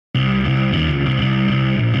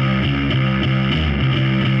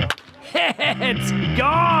It's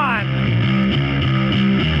gone!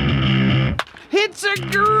 It's a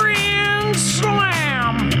grand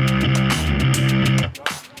slam!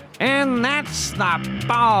 And that's the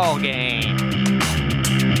ball game.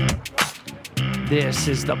 This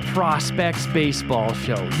is the Prospects Baseball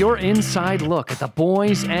Show, your inside look at the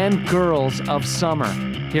boys and girls of summer.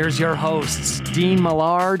 Here's your hosts, Dean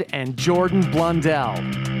Millard and Jordan Blundell.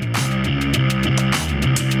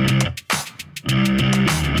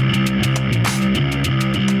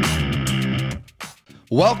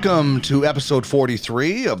 Welcome to episode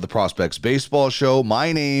 43 of the Prospects Baseball Show.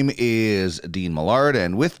 My name is Dean Millard,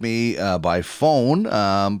 and with me by phone,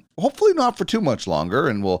 hopefully not for too much longer,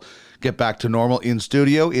 and we'll get back to normal in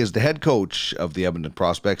studio, is the head coach of the Edmonton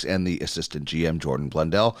Prospects and the assistant GM, Jordan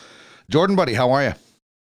Blundell. Jordan, buddy, how are you?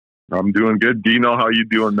 I'm doing good. Dino, how you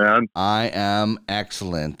doing, man? I am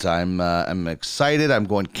excellent. I'm excited. I'm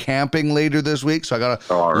going camping later this week, so I got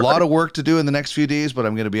a lot of work to do in the next few days, but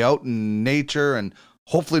I'm going to be out in nature and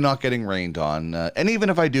hopefully not getting rained on. And even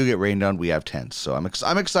if I do get rained on, we have tents. So I'm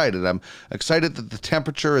excited. I'm excited that the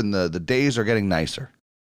temperature and the days are getting nicer.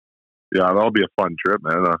 Yeah, that'll be a fun trip,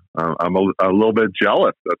 man. I'm a little bit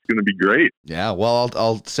jealous. That's going to be great. Yeah, well,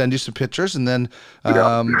 I'll send you some pictures, and then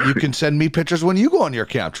you can send me pictures when you go on your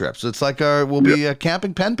camp trips. It's like we'll be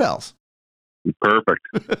camping pen pals. Perfect.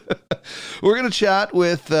 We're going to chat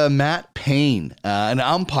with Matt Payne, an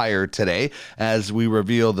umpire today, as we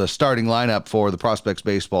reveal the starting lineup for the Prospects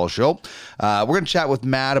Baseball Show. We're going to chat with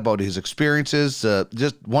Matt about his experiences,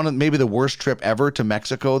 just one of maybe the worst trip ever to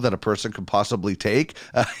Mexico that a person could possibly take.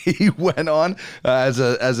 He went on as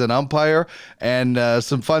an umpire, and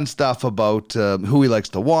some fun stuff about who he likes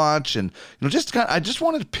to watch, and I just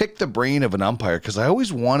wanted to pick the brain of an umpire because I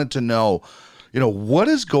always wanted to know, what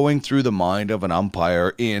is going through the mind of an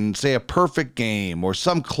umpire in, say, a perfect game or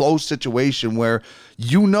some close situation where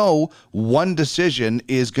one decision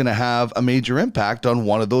is going to have a major impact on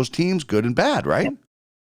one of those teams, good and bad, right?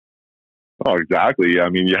 Oh, exactly. I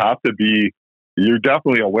mean, you're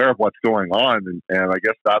definitely aware of what's going on. And I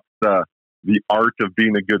guess that's the art of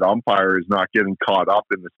being a good umpire, is not getting caught up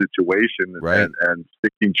in the situation, right, and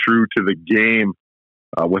sticking true to the game.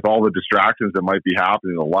 With all the distractions that might be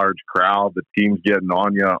happening, a large crowd, the team's getting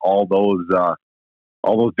on you, all those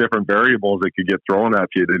different variables that could get thrown at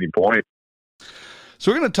you at any point.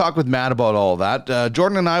 So we're going to talk with Matt about all that.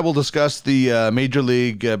 Jordan and I will discuss the Major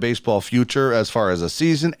League Baseball future as far as a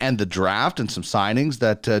season and the draft and some signings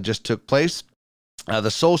that just took place. The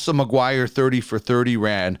Sosa McGuire 30 for 30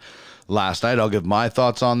 ran last night. I'll give my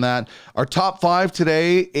thoughts on that. Our top 5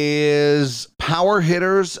 today is power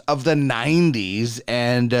hitters of the 90s.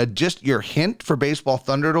 And just your hint for Baseball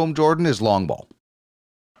Thunderdome, Jordan, is long ball.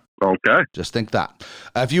 Okay. Just think that.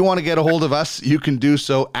 If you want to get a hold of us, you can do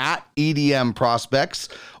so at EDM Prospects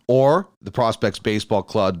or the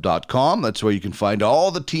prospectsbaseballclub.com. That's where you can find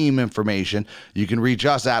all the team information. You can reach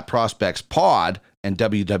us at Prospects Pod and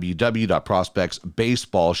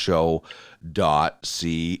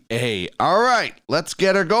www.prospectsbaseballshow.ca. All right, let's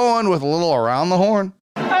get her going with a little Around the Horn.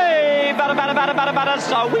 Hey, bada,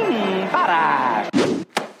 swing, bada.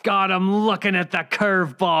 God, I'm looking at the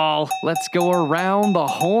curveball. Let's go around the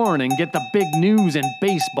horn and get the big news in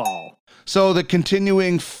baseball. So the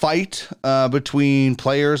continuing fight between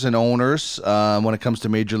players and owners when it comes to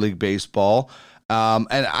Major League Baseball. And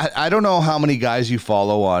I don't know how many guys you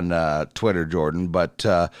follow on Twitter, Jordan, but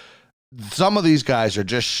some of these guys are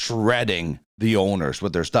just shredding the owners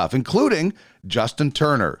with their stuff, including Justin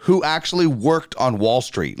Turner, who actually worked on Wall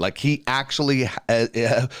Street. Like, he actually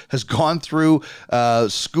has gone through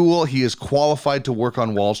school. He is qualified to work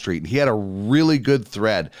on Wall Street. He had a really good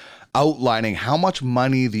thread outlining how much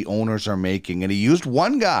money the owners are making. And he used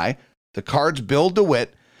one guy, the Cards' Bill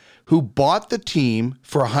DeWitt, who bought the team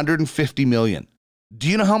for $150 million. Do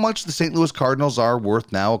you know how much the St. Louis Cardinals are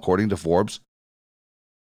worth now, according to Forbes?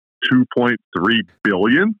 $2.3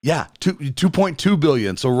 billion? Yeah, $2.2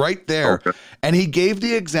 billion. So right there. Okay. And he gave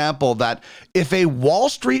the example that if a Wall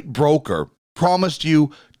Street broker promised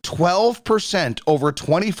you 12% over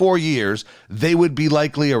 24 years, they would be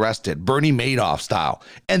likely arrested, Bernie Madoff style.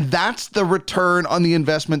 And that's the return on the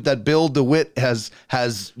investment that Bill DeWitt has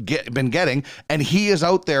been getting. And he is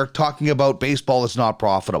out there talking about baseball is not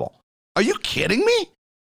profitable. Are you kidding me?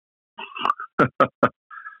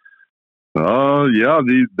 Yeah.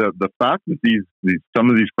 The fact that some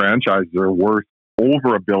of these franchises are worth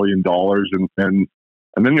over $1 billion, and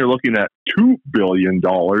then you're looking at $2 billion.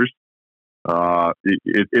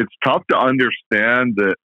 It's tough to understand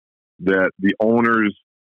that the owners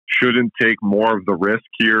shouldn't take more of the risk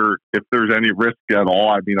here, if there's any risk at all.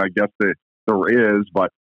 I mean, I guess that there is,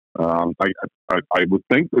 but I would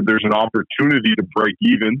think that there's an opportunity to break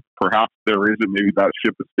even. Perhaps there isn't. Maybe that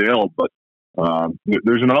ship has sailed, but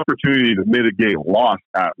there's an opportunity to mitigate loss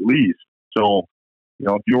at least. So,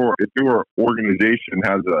 if your organization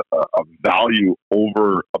has a value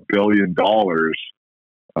over $1 billion,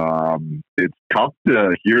 it's tough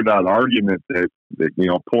to hear that argument that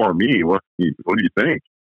poor me. What do you think?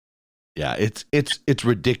 Yeah, it's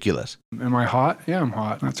ridiculous. Am I hot? Yeah, I'm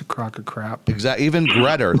hot. That's a crock of crap. Exactly. Even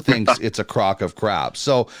Greta thinks it's a crock of crap.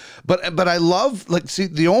 So, but I love, see,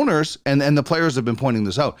 the owners and the players have been pointing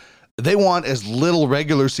this out. They want as little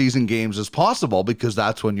regular season games as possible because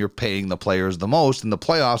that's when you're paying the players the most. In the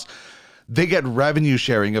playoffs, they get revenue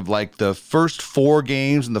sharing of like the first 4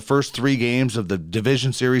 games and the first 3 games of the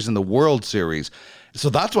Division Series and the World Series. So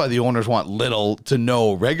that's why the owners want little to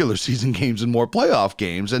no regular season games and more playoff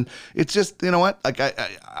games. And it's just, you know what? Like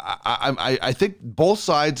I think both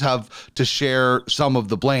sides have to share some of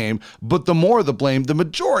the blame, but the more the blame, the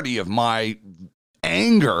majority of my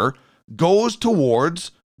anger goes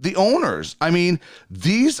towards the owners. I mean,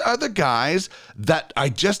 these are the guys that I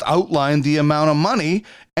just outlined the amount of money,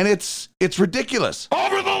 and it's ridiculous.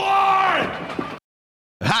 Over the line!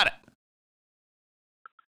 Had it.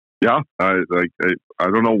 Yeah, I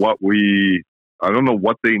don't know what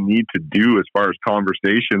they need to do as far as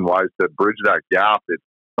conversation wise to bridge that gap. It's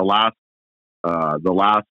the last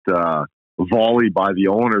volley by the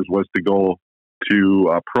owners was to go to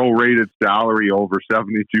a prorated salary over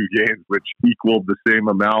 72 games, which equaled the same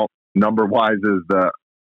amount number wise as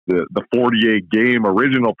the 48 game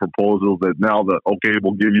original proposal. That now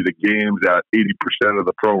we'll give you the games at 80% of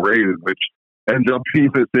the prorated, which ends up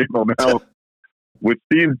being the same amount. Which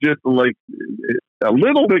seems just like a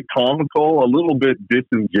little bit comical, a little bit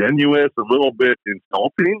disingenuous, a little bit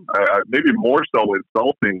insulting, maybe more so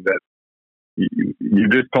insulting that you're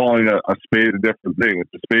just calling a spade a different thing.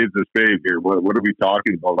 It's a spade's a spade here. What are we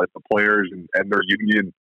talking about? Like the players and their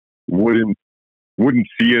union wouldn't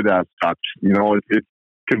see it as such. It's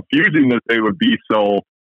confusing that they would be so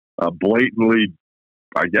blatantly,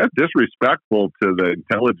 I guess, disrespectful to the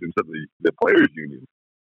intelligence of the players union.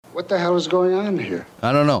 What the hell is going on here?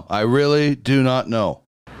 I don't know. I really do not know.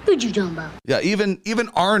 Who'd you talking about? Yeah, even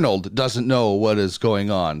Arnold doesn't know what is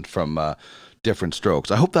going on from Different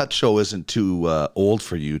Strokes. I hope that show isn't too old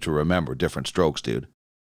for you to remember. Different Strokes, dude.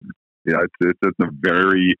 Yeah, it's at the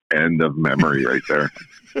very end of memory right there.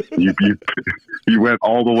 You went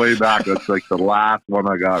all the way back. That's like the last one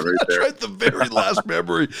I got right there. That's right. The very last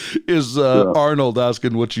memory is Arnold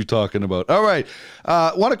asking what you talking about. All right.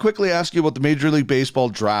 Want to quickly ask you about the Major League Baseball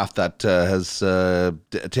draft that has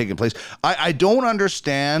taken place. I don't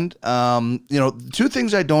understand, 2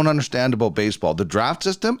 things I don't understand about baseball, the draft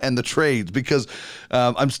system and the trades, because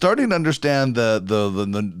I'm starting to understand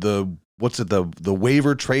the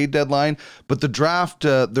waiver trade deadline, but the draft,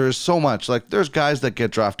 there's so much, like there's guys that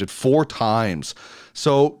get drafted 4 times.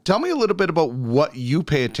 So tell me a little bit about what you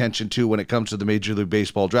pay attention to when it comes to the Major League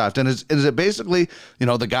Baseball draft. And is it basically,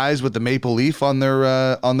 the guys with the maple leaf on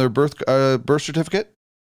their birth certificate?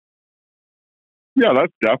 Yeah,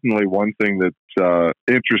 that's definitely one thing that's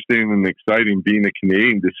interesting and exciting being a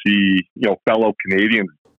Canadian, to see, fellow Canadians,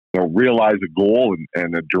 realize a goal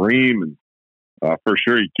and a dream. And for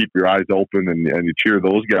sure, you keep your eyes open and you cheer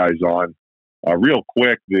those guys on. Real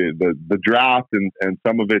quick, the draft and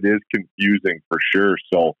some of it is confusing for sure.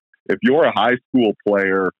 So if you're a high school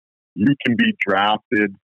player, you can be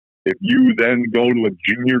drafted. If you then go to a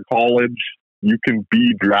junior college, you can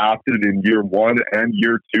be drafted in year 1 and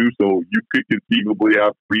year 2. So you could conceivably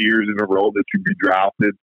have 3 years in a row that you'd be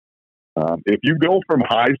drafted. If you go from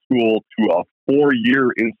high school to a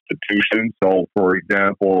 4-year institution, so for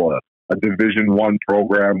example, a Division I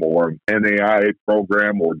program or an NAIA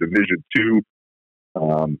program or Division II,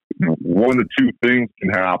 one of 2 things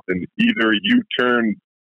can happen. Either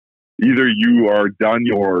you are done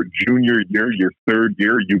your junior year, your 3rd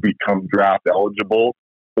year, you become draft eligible,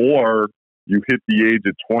 or you hit the age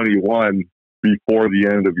of 21 before the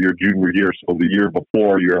end of your junior year. So the year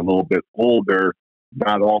before, you're a little bit older.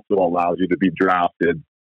 That also allows you to be drafted.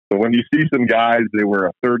 So when you see some guys, they were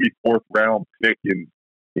a 34th round pick in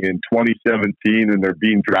 2017, and they're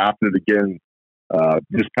being drafted again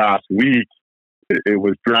this past week. It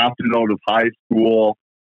was drafted out of high school,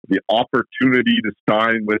 the opportunity to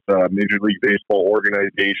sign with a Major League Baseball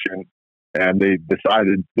organization, and they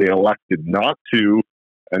elected not to,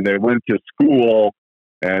 and they went to school,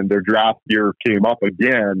 and their draft year came up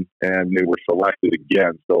again, and they were selected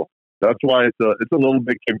again. So that's why it's a little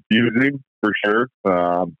bit confusing for sure.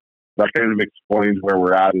 That kind of explains where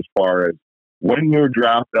we're at as far as when you're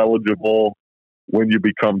draft eligible, when you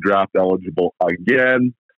become draft eligible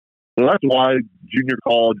again, So that's why junior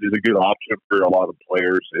college is a good option for a lot of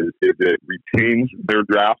players. Is it retains their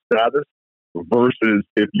draft status versus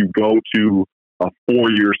if you go to a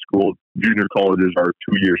 4-year school. Junior colleges are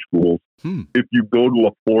 2-year schools. If you go to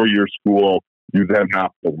a 4-year school, you then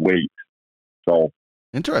have to wait. So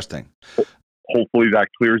interesting. Hopefully that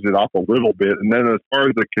clears it up a little bit. And then as far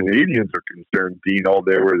as the Canadians are concerned, Dino,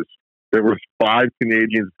 there was 5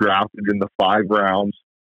 Canadians drafted in the 5 rounds.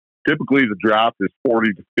 Typically, the draft is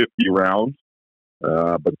 40 to 50 rounds,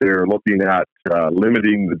 but they're looking at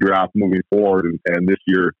limiting the draft moving forward. And this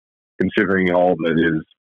year, considering all that is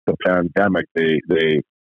the pandemic, they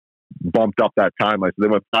bumped up that timeline. So they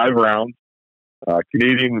went 5 rounds.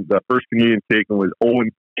 The first Canadian taken was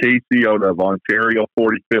Owen Casey out of Ontario,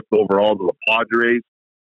 45th overall to the Padres.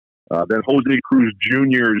 Then Jose Cruz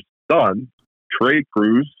Jr.'s son, Trey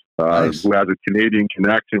Cruz, Nice. who has a Canadian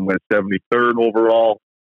connection, went 73rd overall.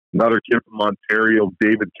 Another kid from Ontario,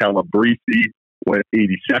 David Calabrese, went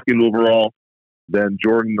 82nd overall. Then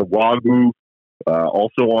Jordan Nwagu,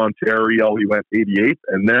 also Ontario, he went 88th.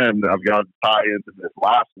 And then I've got to tie into this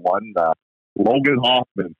last one, Logan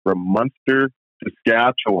Hoffman from Munster,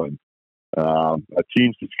 Saskatchewan, a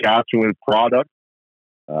Team Saskatchewan product.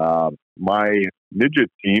 My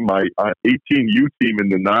midget team, my 18U team in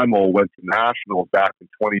Nanaimo went to nationals back in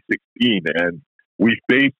 2016, and we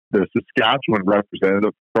faced the Saskatchewan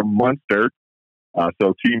representative from Munster.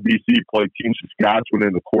 So Team BC played Team Saskatchewan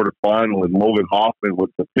in the quarterfinal, and Logan Hoffman was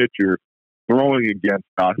the pitcher throwing against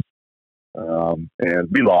us. And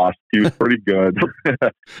we lost. He was pretty good.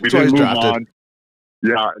 We didn't move on.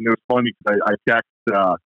 Yeah, and it was funny because I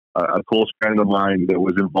texted a close friend of mine that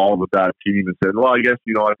was involved with that team and said, well, I guess,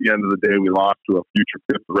 at the end of the day, we lost to a future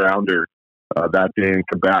 5th rounder that day in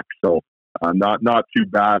Quebec. So not too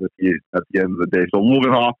bad at the end of the day. So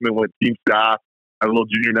Logan Hoffman went team staff, had a little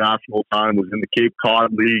junior national time, was in the Cape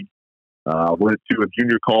Cod League, went to a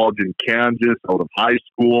junior college in Kansas out of high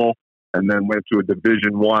school, and then went to a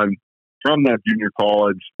Division I from that junior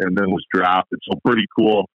college, and then was drafted. So pretty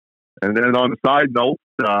cool. And then on a side note,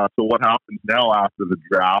 so what happens now after the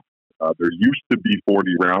draft? There used to be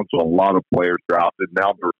 40 rounds, so a lot of players drafted.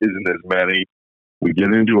 Now there isn't as many. We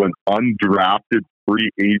get into an undrafted free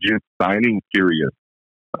agent signing period.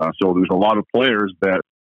 So there's a lot of players that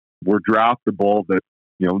were draftable that,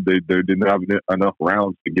 they didn't have enough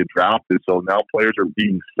rounds to get drafted. So now players are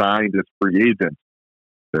being signed as free agents.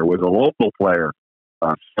 There was a local player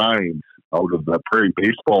signed out of the Prairie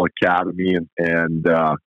Baseball Academy and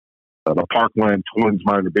the Parkland Twins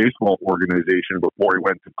minor baseball organization before he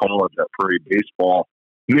went to college at Prairie Baseball.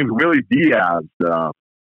 His name is Willie Diaz.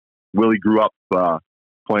 Willie grew up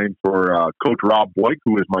playing for Coach Rob Boyk,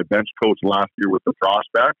 who was my bench coach last year with the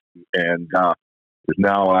Prospects, and is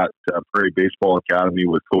now at Prairie Baseball Academy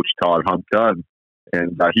with Coach Todd Humpton.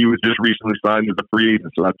 And he was just recently signed as a free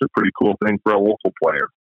agent, so that's a pretty cool thing for a local player.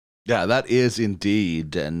 Yeah, that is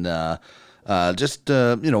indeed. And just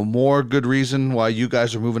more good reason why you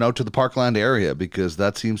guys are moving out to the Parkland area, because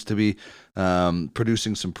that seems to be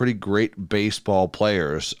producing some pretty great baseball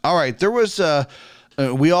players. All right, there was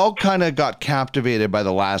we all kind of got captivated by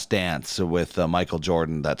The Last Dance with Michael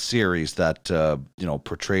Jordan, that series that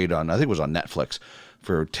portrayed on, I think it was on Netflix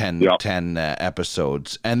for 10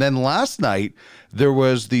 episodes. And then last night there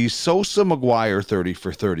was the Sosa McGuire 30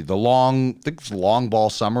 for 30, the long ball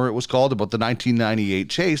summer it was called, about the 1998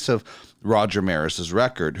 chase of Roger Maris's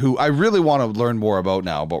record, who I really want to learn more about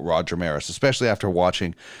now, about Roger Maris, especially after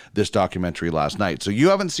watching this documentary last night. So you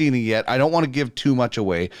haven't seen it yet. I don't want to give too much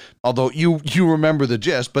away, although you remember the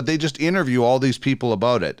gist, but they just interview all these people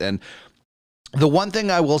about it. And the one thing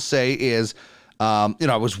I will say is,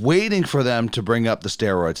 I was waiting for them to bring up the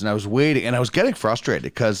steroids, and I was waiting, and I was getting frustrated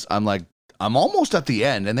because I'm like, I'm almost at the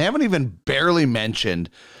end, and they haven't even barely mentioned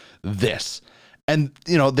this. And,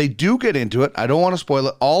 they do get into it. I don't want to spoil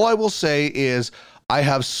it. All I will say is I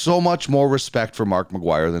have so much more respect for Mark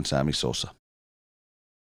McGuire than Sammy Sosa.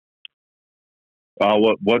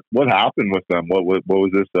 What happened with them? What was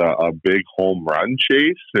this? A big home run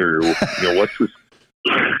chase, or what's this?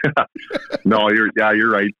 No,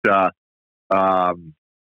 you're right.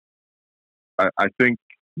 I think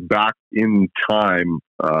back in time,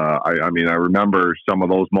 I remember some of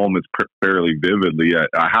those moments fairly vividly.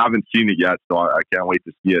 I haven't seen it yet, so I can't wait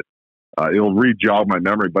to see it. It'll re-jog my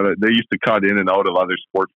memory, but they used to cut in and out of other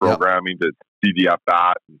sports programming to see the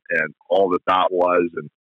at-bat and all that was. And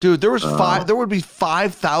dude, there was there would be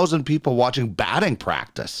 5,000 people watching batting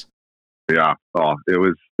practice. Yeah. Oh, it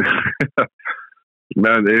was,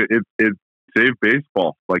 man, it saved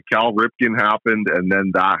baseball. Like Cal Ripken happened, and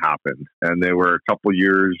then that happened, and they were a couple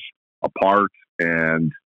years apart,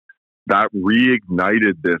 and that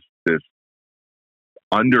reignited this this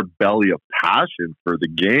underbelly of passion for the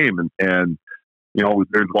game. And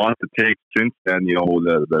there's lots of takes since then,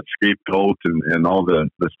 the scapegoat and all the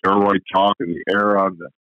steroid talk in the era,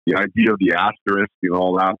 the idea of the asterisk,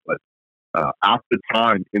 all that. But at the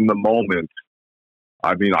time, in the moment,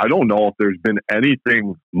 I mean, I don't know if there's been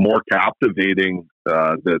anything more captivating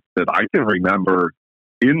that I can remember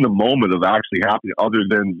in the moment of actually happening, other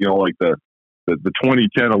than the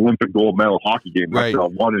 2010 Olympic gold medal hockey game. That's a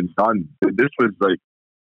one and done. This was like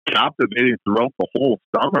captivating throughout the whole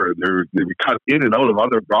summer. They would cut in and out of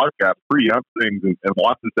other broadcasts, preempt things, and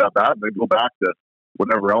watch this at bat, and then go back to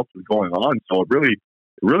whatever else was going on. So it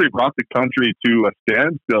really brought the country to a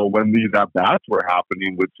standstill when these at bats were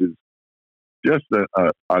happening, which is just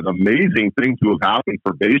an amazing thing to have happened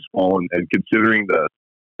for baseball, and considering the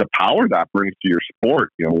power that brings to your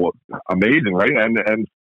sport, amazing, right? And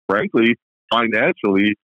frankly,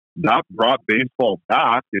 financially, that brought baseball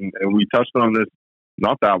back. And we touched on this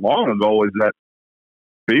not that long ago, is that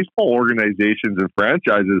baseball organizations and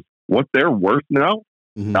franchises, what they're worth now,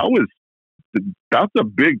 that's a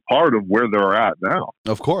big part of where they're at now.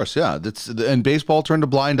 Of course, yeah. And baseball turned a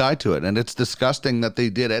blind eye to it, and it's disgusting that they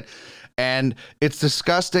did it. And it's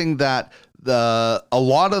disgusting that a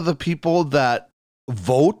lot of the people that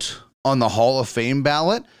vote on the Hall of Fame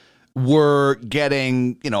ballot were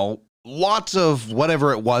getting, lots of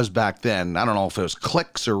whatever it was back then. I don't know if it was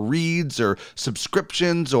clicks or reads or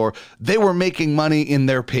subscriptions, or they were making money in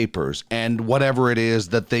their papers and whatever it is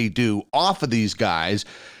that they do off of these guys.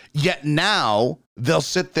 Yet now they'll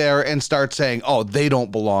sit there and start saying, oh, they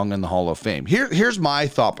don't belong in the Hall of Fame. Here's my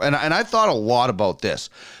thought. And I thought a lot about this.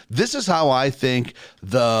 This is how I think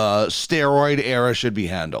the steroid era should be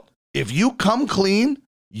handled. If you come clean,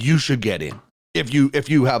 you should get in. If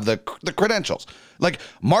you have the credentials. Like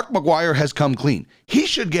Mark McGwire has come clean. He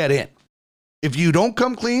should get in. If you don't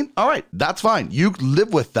come clean, all right, that's fine. You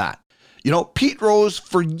live with that. Pete Rose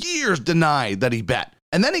for years denied that he bet,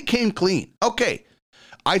 and then he came clean. Okay.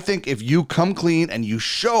 I think if you come clean and you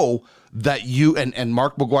show that you and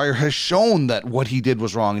Mark McGwire has shown that what he did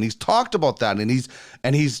was wrong, and he's talked about that, and he's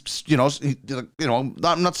I'm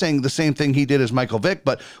not saying the same thing he did as Michael Vick,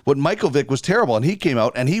 but what Michael Vick was terrible, and he came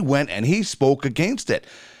out and he went and he spoke against it,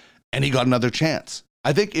 and he got another chance.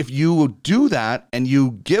 I think if you do that and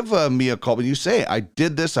you give a mea culpa and you say, I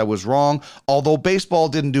did this, I was wrong, although baseball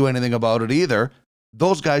didn't do anything about it either,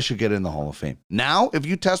 those guys should get in the Hall of Fame. Now, if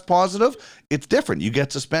you test positive, it's different. You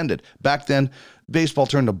get suspended. Back then, baseball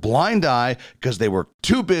turned a blind eye because they were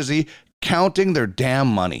too busy counting their damn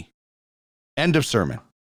money. End of sermon.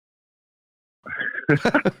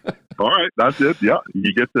 All right, that's it. Yeah,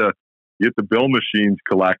 you get the bill machines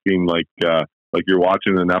collecting like you're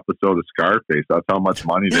watching an episode of Scarface. That's how much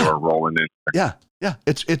money they were rolling in. Yeah,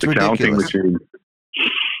 it's ridiculous.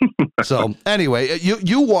 So anyway,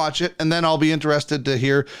 you watch it, and then I'll be interested to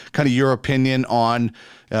hear kind of your opinion on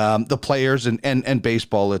the players and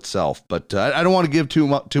baseball itself. But I don't want to give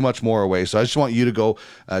too much more away, so I just want you to go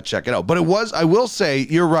check it out. But I will say,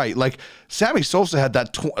 you're right. Like Sammy Sosa had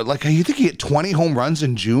that, you think he hit 20 home runs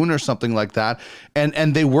in June or something like that,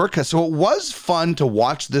 and they work. So it was fun to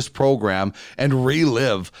watch this program and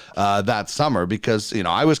relive that summer because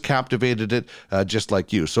I was captivated it just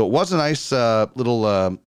like you. So it was a nice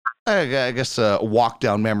little. I guess walk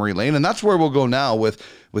down memory lane, and that's where we'll go now with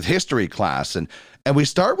history class, and we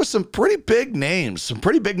start with some pretty big names, some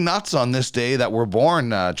pretty big nuts on this day that were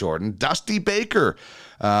born. Jordan, Dusty Baker,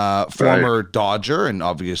 former Dodger and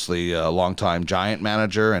obviously a longtime Giant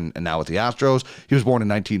manager, and now with the Astros. He was born in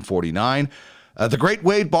 1949. The great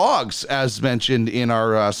Wade Boggs, as mentioned in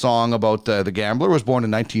our song about the Gambler, was born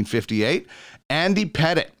in 1958. Andy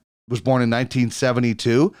Pettitte was born in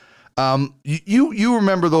 1972. You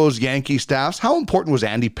remember those Yankee staffs? How important was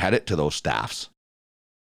Andy Pettitte to those staffs?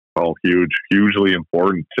 Oh, hugely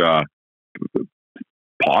important.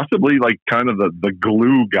 Possibly like kind of the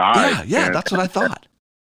glue guy. Yeah, that's what I thought.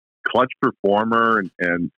 Clutch performer,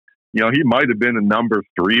 and he might have been a number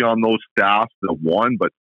 3 on those staffs, the one,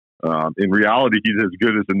 but in reality, he's as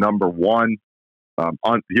good as a number 1.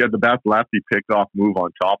 He had the best lefty pickoff move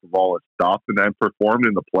on top of all his stuff, and then performed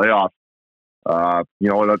in the playoffs. That's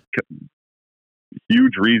a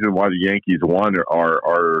huge reason why the Yankees won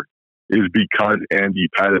is because Andy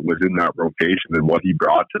Pettitte was in that rotation and what he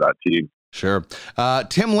brought to that team. Sure.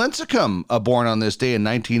 Tim Lincecum, born on this day in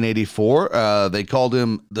 1984. They called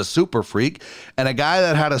him the Super Freak. And a guy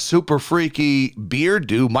that had a super freaky beard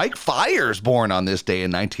do, Mike Fiers, born on this day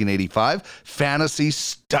in 1985. Fantasy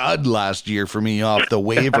stud last year for me off the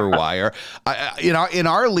waiver wire. In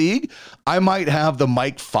our league, I might have the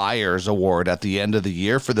Mike Fiers Award at the end of the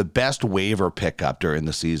year for the best waiver pickup during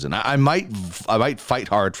the season. I might fight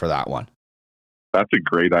hard for that one. That's a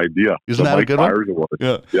great idea. Isn't that a good one?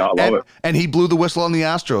 Yeah, I love it. And he blew the whistle on the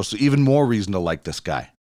Astros, so even more reason to like this guy.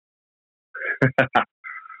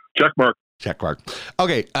 Check mark. Check mark.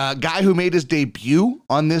 Okay, guy who made his debut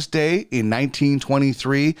on this day in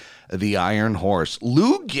 1923, the Iron Horse.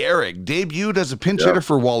 Lou Gehrig debuted as a pinch hitter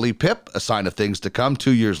for Wally Pipp, a sign of things to come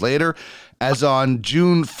 2 years later. As on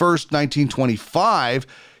June 1st, 1925,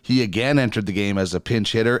 he again entered the game as a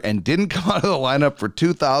pinch hitter and didn't come out of the lineup for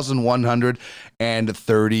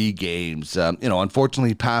 2,130 games. Unfortunately,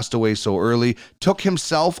 he passed away so early, took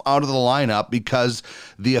himself out of the lineup because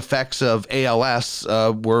the effects of ALS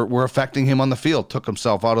were affecting him on the field, took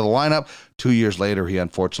himself out of the lineup. 2 years later, he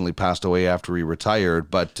unfortunately passed away after he retired.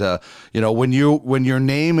 But, when your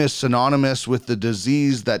name is synonymous with the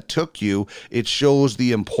disease that took you, it shows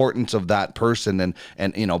the importance of that person.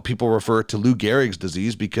 And people refer to Lou Gehrig's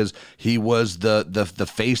disease because he was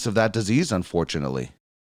the face of that disease, unfortunately.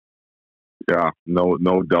 Yeah,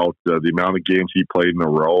 no doubt. The amount of games he played in a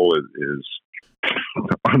row is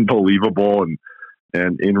unbelievable.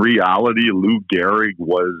 And in reality, Lou Gehrig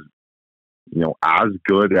was, as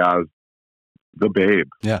good as the Babe.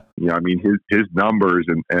 Yeah. His numbers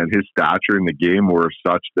and his stature in the game were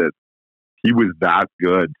such that he was that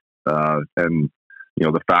good. And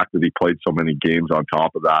the fact that he played so many games on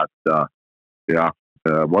top of that,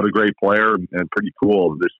 what a great player and pretty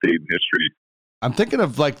cool this day in history. I'm thinking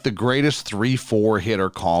of like the greatest 3-4 hitter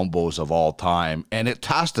combos of all time, and it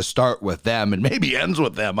has to start with them and maybe ends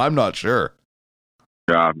with them. I'm not sure.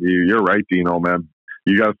 Yeah, you're right, Dino, man.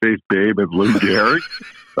 You got to face Babe and Lou Gehrig.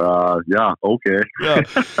 Okay. Yeah,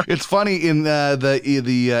 it's funny in the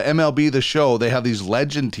MLB The Show, they have these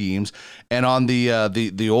legend teams, and on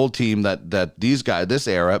the old team that these guys, this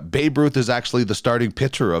era, Babe Ruth is actually the starting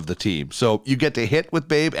pitcher of the team. So you get to hit with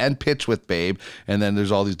Babe and pitch with Babe, and then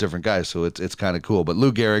there's all these different guys. So it's kind of cool. But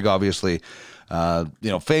Lou Gehrig, obviously,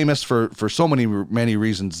 famous for so many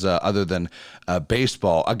reasons other than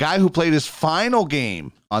baseball. A guy who played his final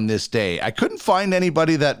game on this day. I couldn't find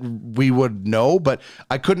anybody that we would know, but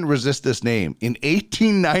I couldn't resist this name. In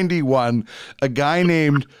 1891, a guy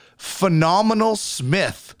named Phenomenal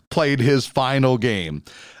Smith played his final game.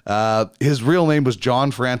 His real name was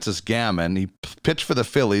John Francis Gammon. He pitched for the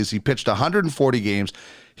Phillies. He pitched 140 games.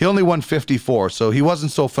 He only won 54, so he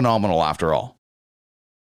wasn't so phenomenal after all.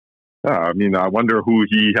 I wonder who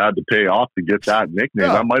he had to pay off to get that nickname.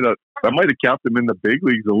 Yeah. That might have kept him in the big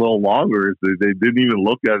leagues a little longer. They didn't even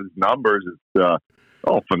look at his numbers.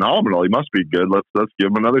 It's phenomenal. He must be good. Let's give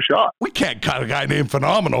him another shot. We can't cut a guy named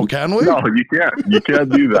Phenomenal, can we? No, you can't. You can't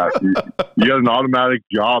do that. You got an automatic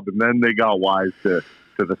job, and then they got wise to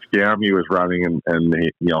the scam he was running, and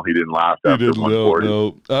he didn't last after 140.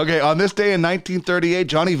 No. Okay, on this day in 1938,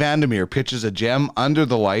 Johnny Vandermeer pitches a gem under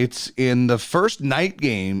the lights in the first night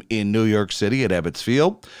game in New York City at Ebbets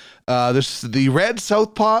Field. The Red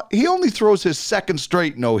Southpaw, he only throws his second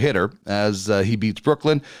straight no-hitter as he beats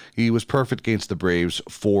Brooklyn. He was perfect against the Braves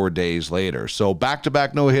 4 days later. So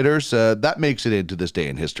back-to-back no-hitters, that makes it into this day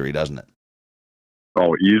in history, doesn't it?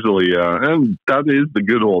 Oh, easily, and that is the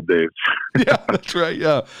good old days. Yeah, that's right,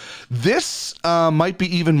 yeah. This might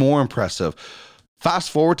be even more impressive. Fast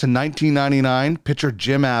forward to 1999, pitcher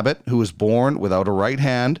Jim Abbott, who was born without a right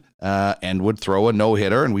hand and would throw a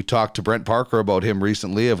no-hitter, and we talked to Brent Parker about him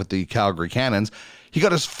recently with the Calgary Cannons. He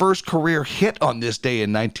got his first career hit on this day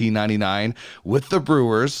in 1999 with the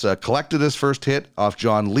Brewers, collected his first hit off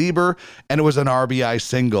John Lieber, and it was an RBI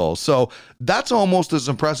single. So that's almost as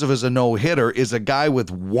impressive as a no-hitter, is a guy with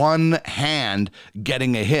one hand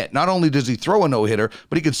getting a hit. Not only does he throw a no-hitter,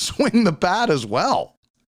 but he can swing the bat as well.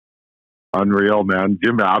 Unreal, man.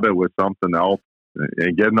 Jim Abbott was something else.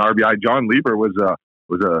 And getting RBI. John Lieber was a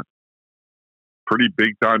pretty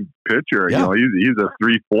big time pitcher. Yeah. He's a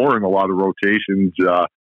 3-4 in a lot of rotations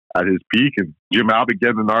at his peak, and Jim Abbott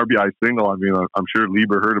getting an RBI single. I'm sure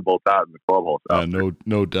Lieber heard about that in the clubhouse.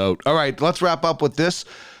 No doubt. All right, let's wrap up with this.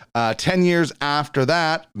 10 years after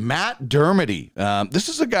that, Matt Dermody. This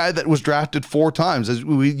is a guy that was drafted 4 times.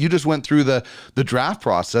 You just went through the draft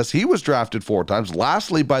process. He was drafted 4 times,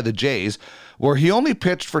 lastly by the Jays, where he only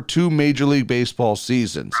pitched for 2 Major League Baseball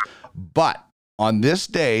seasons. But on this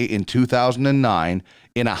day in 2009,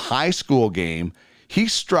 in a high school game, he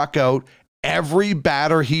struck out every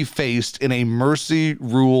batter he faced in a mercy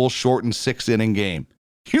rule shortened 6-inning game.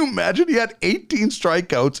 Can you imagine? He had 18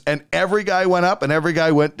 strikeouts and every guy went up and every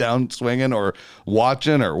guy went down swinging or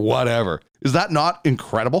watching or whatever. Is that not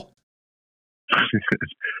incredible?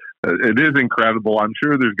 It is incredible. I'm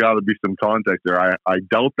sure there's got to be some context there. I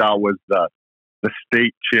doubt that was the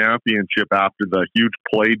state championship after the huge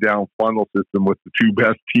play down funnel system with the two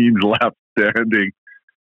best teams left standing.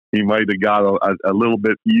 He might have got a little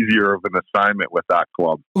bit easier of an assignment with that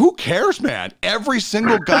club. Who cares, man? Every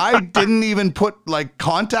single guy didn't even put like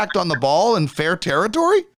contact on the ball in fair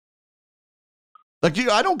territory. Like,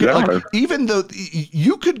 I don't get, like, even though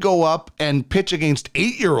you could go up and pitch against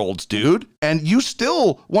 8-year-olds, dude, and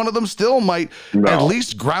one of them still might at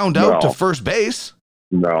least ground out to first base.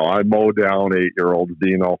 No, I mow down 8-year-olds,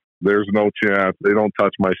 Dino. There's no chance. They don't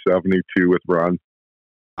touch my 72 with run.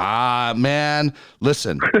 Man,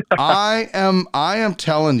 listen, I am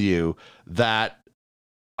telling you that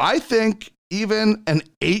I think even an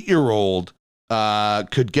 8-year-old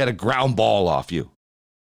could get a ground ball off you.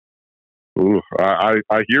 Ooh, I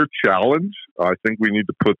hear challenge. I think we need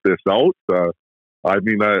to put this out. I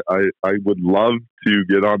would love to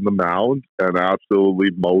get on the mound and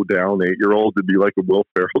absolutely mow down 8-year-olds. It'd be like a Will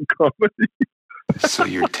Ferrell comedy. So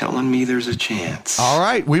you're telling me there's a chance? All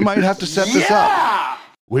right, we might have to set this up.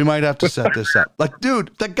 We might have to set this up. Like,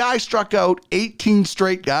 dude, the guy struck out 18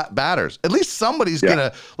 straight batters. At least somebody's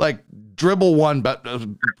gonna like dribble one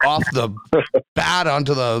off the bat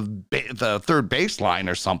onto the third baseline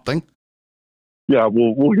or something. Yeah,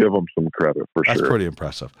 we'll give him some credit for sure. That's pretty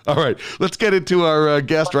impressive. All right, let's get into our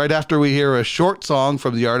guest right after we hear a short song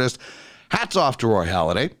from the artist Hats Off to Roy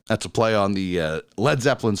Halladay. That's a play on the Led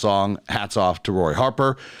Zeppelin song Hats Off to Roy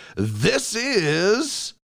Harper. This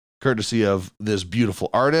is courtesy of this beautiful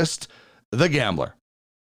artist, The Gambler.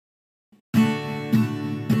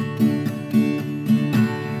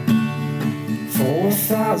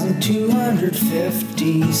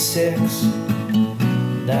 4,256.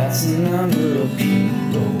 That's the number of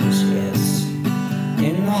heroes, yes.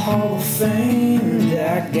 In the Hall of Fame,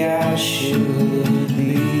 that guy should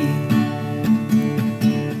be.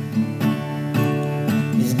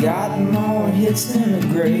 He's got more hits than the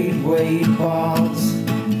great Wade Boggs,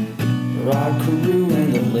 Rod Carew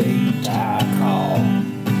and the late Ty Cobb.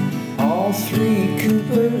 All three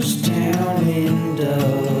Cooperstown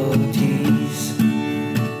inductees.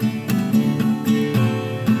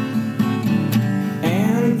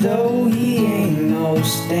 And though he ain't no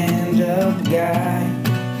stand-up guy,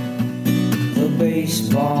 the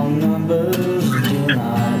baseball numbers do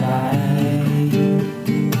not lie.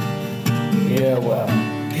 Yeah, well,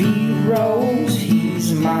 Pete Rose,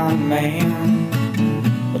 he's my man,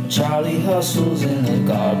 but Charlie hustles in a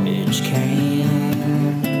garbage can.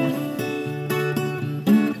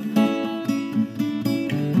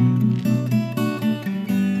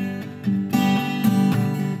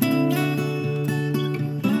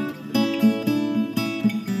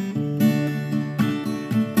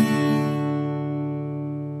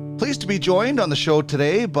 Pleased to be joined on the show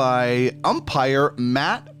today by umpire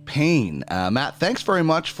Matt Payne. Matt, thanks very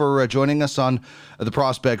much for joining us on the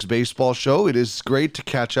Prospects Baseball Show. It is great to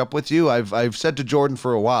catch up with you. I've said to Jordan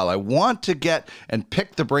for a while, I want to get and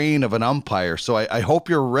pick the brain of an umpire, so I hope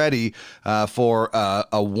you're ready for a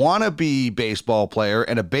wannabe baseball player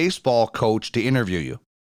and a baseball coach to interview you.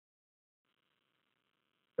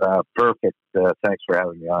 Perfect. Thanks for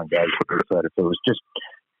having me on, guys.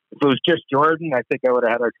 If it was just Jordan, I think I would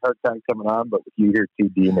have had a hard time coming on, but with you here too,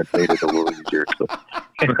 Dean, it made it a little easier. So.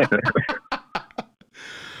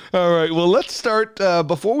 All right. Well, let's start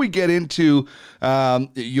before we get into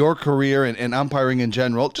your career and umpiring in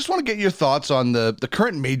general. Just want to get your thoughts on the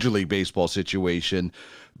current Major League Baseball situation.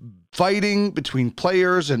 Fighting between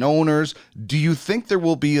players and owners. Do you think there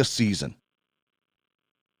will be a season?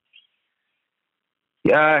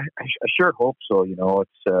 Yeah, I sure hope so. You know,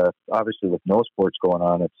 it's obviously with no sports going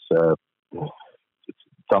on, it's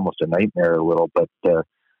almost a nightmare a little. But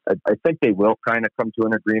I think they will kind of come to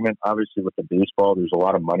an agreement. Obviously, with the baseball, there's a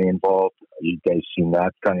lot of money involved. You guys seen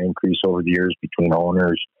that kind of increase over the years between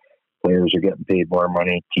owners. Players are getting paid more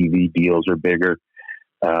money. TV deals are bigger.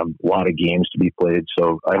 A lot of games to be played.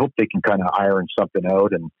 So I hope they can kind of iron something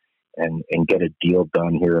out and get a deal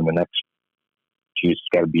done here in the next. Geez, it's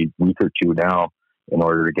got to be a week or two now in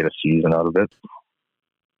order to get a season out of it.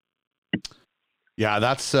 Yeah,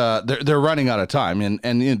 that's they're running out of time,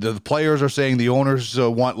 and you know, the players are saying the owners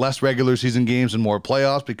want less regular season games and more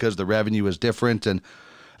playoffs because the revenue is different, and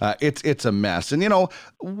it's a mess. And you know,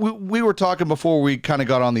 we were talking before we kind of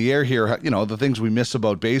got on the air here, you know, the things we miss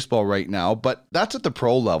about baseball right now, but that's at the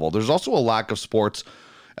pro level. There's also a lack of sports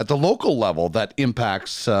at the local level that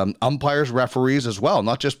impacts umpires, referees as well,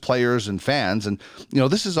 not just players and fans. And,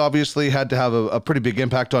 this has obviously had to have a pretty big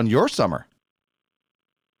impact on your summer.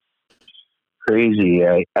 Crazy.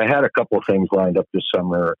 I had a couple of things lined up this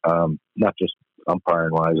summer, not just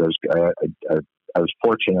umpiring wise. I was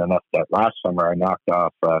fortunate enough that last summer I knocked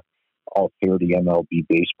off all 30 MLB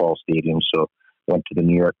baseball stadiums. So went to the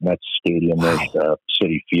New York Mets Stadium at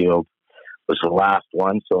Citi Field. Was the last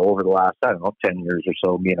one. So over the last, 10 years or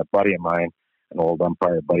so, me and a buddy of mine, an old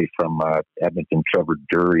umpire buddy from Edmonton, Trevor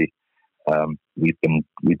Dury, we've been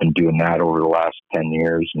doing that over the last 10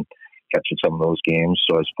 years and catching some of those games.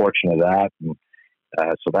 So I was fortunate of that. And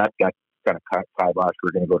so that got kind of kibosh. We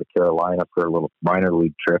were going to go to Carolina for a little minor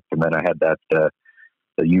league trip. And then I had that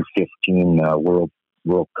the U15 World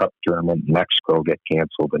Cup tournament in Mexico get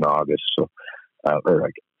canceled in August. So, or I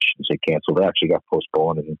shouldn't say canceled. It actually got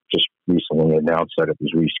postponed and just recently announced that it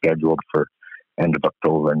was rescheduled for end of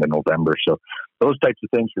October into November. So those types of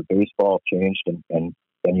things for baseball changed, and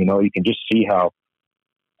you can just see how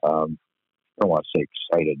I don't want to say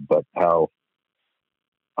excited, but how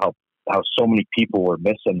so many people were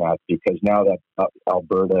missing that, because now that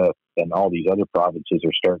Alberta and all these other provinces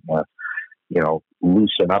are starting to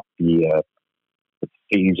loosen up the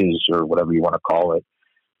phases or whatever you want to call it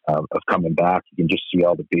of coming back. You can just see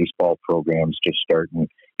all the baseball programs just starting,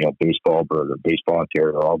 Baseball Alberta, Baseball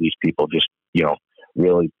Ontario, all these people just,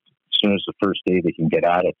 really, as soon as the first day they can get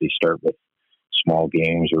at it, they start with small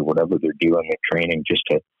games or whatever they're doing, their training, just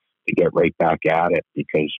to get right back at it,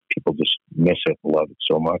 because people just miss it and love it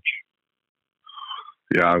so much.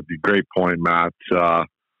 Yeah, it's a great point, Matt.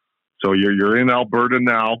 So you're in Alberta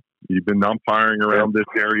now. You've been umpiring around this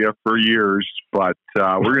area for years, but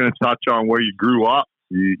we're going to touch on where you grew up.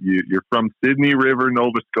 You're from Sydney River,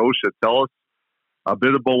 Nova Scotia. Tell us a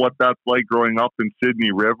bit about what that's like growing up in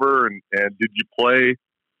Sydney River, and did you play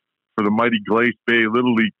for the mighty Glace Bay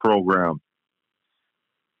Little League program?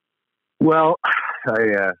 Well,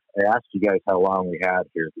 I asked you guys how long we had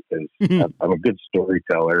here, because I'm a good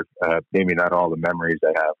storyteller. Maybe not all the memories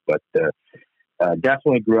I have, but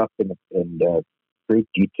definitely grew up in great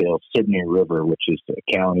detail Sydney River, which is the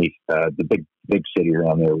county. The big city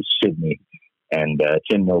around there was Sydney, and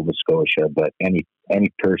it's in Nova Scotia. But any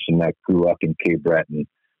person that grew up in Cape Breton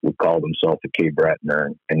would call themselves a Cape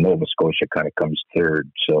Bretoner, and Nova Scotia kind of comes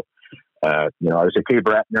third. So, I was a Cape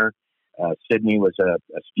Bretoner. Sydney was a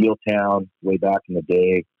steel town way back in the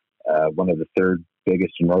day, one of the third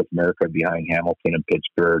biggest in North America behind Hamilton and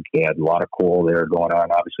Pittsburgh. They had a lot of coal there going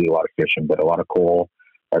on, obviously a lot of fishing, but a lot of coal.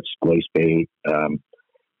 That's Glace Bay.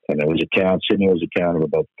 And it was a town, Sydney was a town of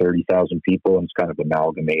about 30,000 people, and it's kind of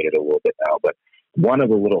amalgamated a little bit now. But one of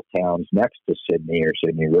the little towns next to Sydney, or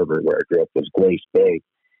Sydney River, where I grew up, was Glace Bay.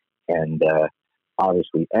 And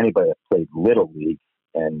obviously anybody that played Little League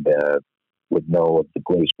and would know of the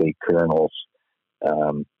Glace Bay Colonels.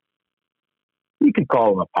 You could call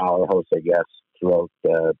them a powerhouse, I guess, throughout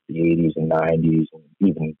the 80s and 90s, and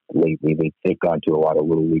even lately they've gone to a lot of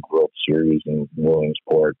Little League World Series in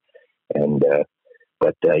Williamsport. And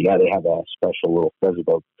but they have a special little. It was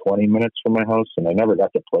about 20 minutes from my house, and I never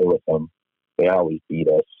got to play with them. They always beat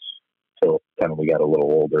us till kind of we got a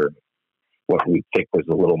little older. What we picked was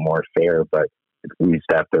a little more fair, but we used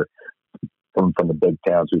to have to come from the big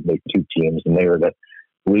towns. We'd make two teams, and they were the.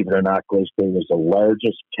 Believe it or not, Glace Bay was the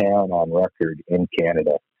largest town on record in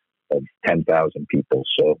Canada of 10,000 people.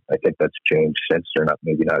 So I think that's changed since. They're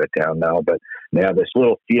maybe not a town now, but they have this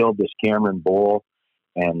little field, this Cameron Bowl,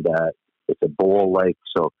 and it's a bowl like,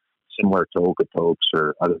 so similar to Okotoks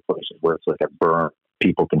or other places where it's like a berm.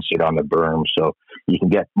 People can sit on the berm, so you can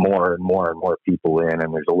get more and more and more people in.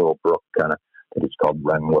 And there's a little brook, kind of, I think it's called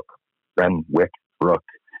Renwick Brook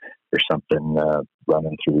or something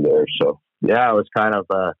running through there. So yeah, it was kind of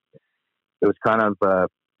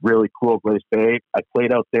really cool. Glace Bay. I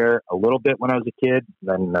played out there a little bit when I was a kid.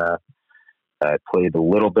 Then I played a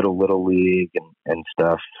little bit of Little League and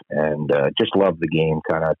stuff, and just loved the game.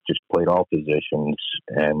 Kind of just played all positions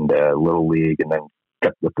and Little League, and then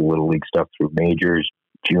kept with the Little League stuff through majors,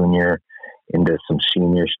 junior, into some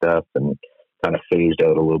senior stuff, and kind of phased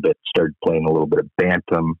out a little bit. Started playing a little bit of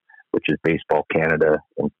Bantam, which is Baseball Canada,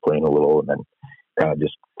 and playing a little, and then kind of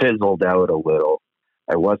just fizzled out a little.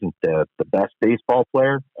 I wasn't the best baseball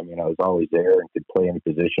player. I mean, I was always there and could play any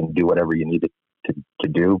position, do whatever you needed to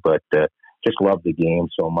do, but just loved the game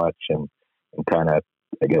so much, and kind of,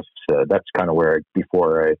 I guess that's kind of where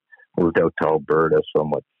before I moved out to Alberta. So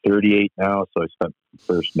I'm 38 now, so I spent the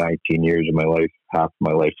first 19 years of my life, half of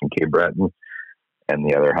my life in Cape Breton, and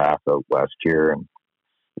the other half out west here, and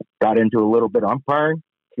got into a little bit of umpiring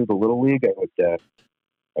through the Little League. I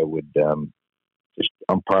would just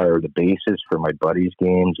umpire the bases for my buddies'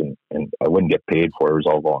 games, and I wouldn't get paid for it. It was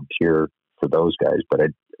all volunteer for those guys, but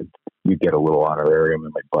you get a little honorarium,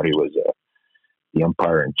 and my buddy was the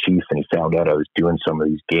umpire in chief, and he found out I was doing some of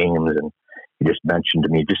these games, and he just mentioned to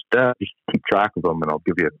me, just keep track of them, and I'll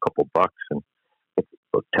give you a couple bucks, and it's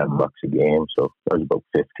about $10 a game. So I was about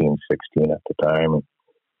 15, 16 at the time, and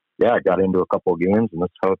yeah, I got into a couple of games, and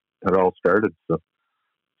that's how it all started. So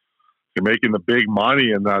you're making the big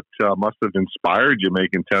money, and that must have inspired you,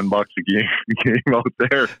 making $10 a game out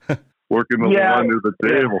there, working with one under the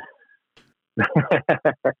table.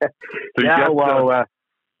 So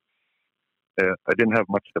I didn't have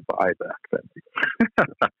much to buy back then.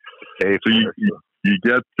 So you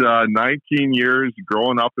get 19 years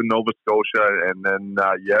growing up in Nova Scotia, and then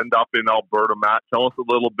you end up in Alberta. Matt, tell us a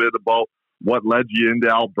little bit about what led you into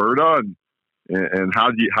Alberta, and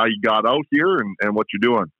how you got out here, and what you're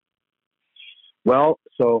doing. Well,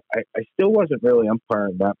 so I still wasn't really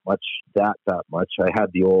umpiring that much. I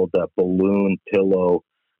had the old balloon pillow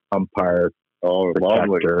umpire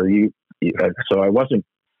protector. So I wasn't.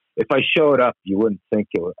 If I showed up, you wouldn't think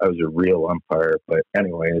I was a real umpire. But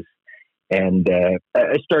anyways, and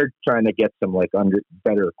I started trying to get some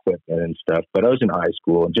better equipment and stuff. But I was in high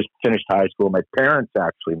school and just finished high school. My parents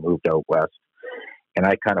actually moved out west, and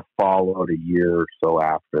I kind of followed a year or so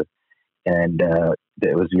after. And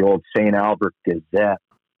it was the old St. Albert Gazette,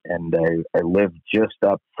 and I lived just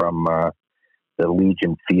up from the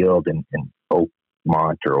Legion Field in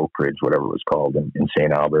Oakmont or Oak Ridge, whatever it was called, in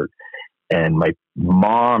St. Albert. And my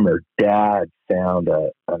mom or dad found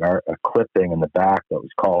a clipping in the back that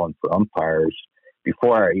was calling for umpires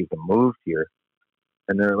before I even moved here.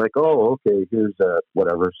 And they're like, "Oh, okay, here's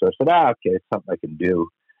whatever." So I said, "Okay, it's something I can do."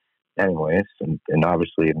 Anyways, and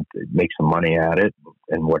obviously make some money at it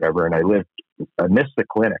and whatever. And I missed the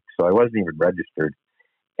clinic, so I wasn't even registered.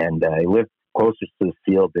 And I lived closest to the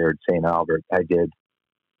field there at St. Albert. I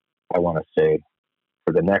want to say,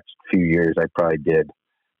 for the next few years, I probably did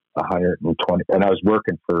 120. And I was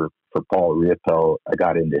working for Paul Riopel. I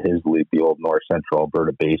got into his league, the old North Central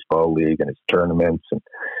Alberta Baseball League, and his tournaments and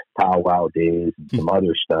powwow days and some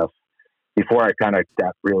other stuff. Before I kind of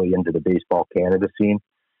got really into the Baseball Canada scene,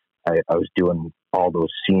 I was doing all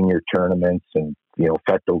those senior tournaments and,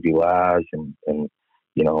 Feto Village and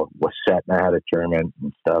Wasset, and I had a tournament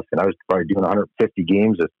and stuff. And I was probably doing 150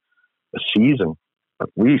 games a season, at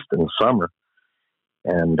least in the summer.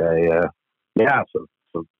 And so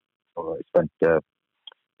I spent,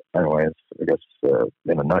 anyways, I guess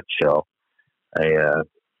in a nutshell, I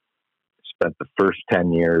spent the first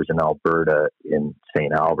 10 years in Alberta in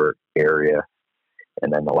St. Albert area,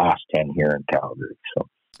 and then the last 10 here in Calgary. So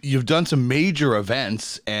you've done some major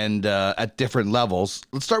events and at different levels.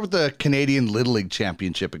 Let's start with the Canadian Little League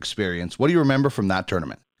Championship experience. What do you remember from that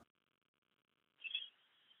tournament?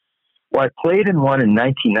 Well, I played in one in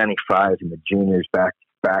 1995 in the juniors back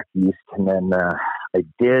east, and then I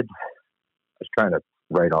was trying to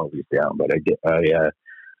write all these down, but I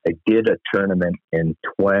did a tournament in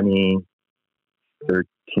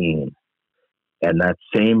 2013, and that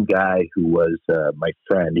same guy who was my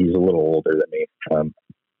friend, he's a little older than me.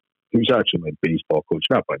 He was actually my baseball coach,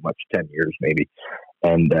 not by much, 10 years maybe.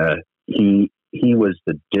 And he was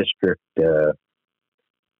the district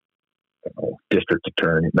district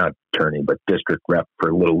rep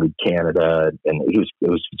for Little League Canada. And it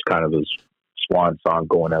was kind of his swan song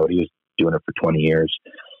going out. He was doing it for 20 years.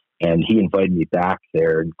 And he invited me back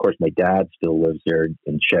there. And of course, my dad still lives there in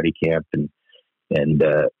Shetty Camp. And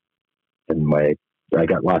I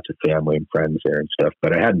got lots of family and friends there and stuff,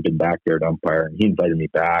 but I hadn't been back there to umpire, and he invited me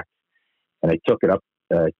back, and I took it up,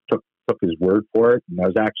 took his word for it. And I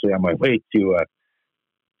was actually on my way to, I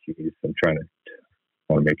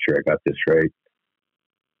want to make sure I got this right.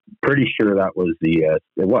 Pretty sure that was it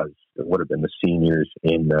would have been the seniors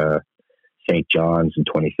in St. John's in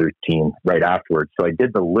 2013, right afterwards. So I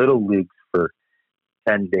did the Little Leagues for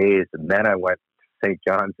 10 days, and then I went to St.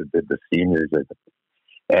 John's and did the seniors.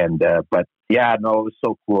 But yeah, no, it was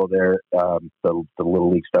so cool there. The Little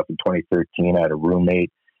League stuff in 2013. I had a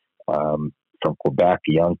roommate from Quebec,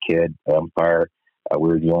 a young kid, umpire. We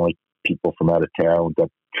were the only people from out of town.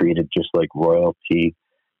 Got treated just like royalty.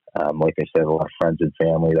 Like I said, a lot of friends and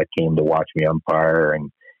family that came to watch me umpire,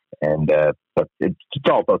 but it's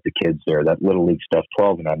all about the kids there. That Little League stuff,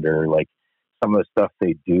 12 and under, like some of the stuff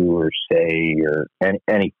they do or say or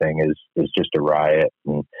anything is just a riot.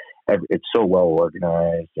 And it's so well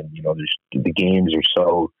organized, and the games are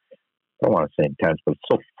so, I don't want to say intense, but it's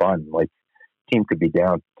so fun. Like, team could be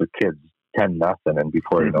down for kids 10-0, and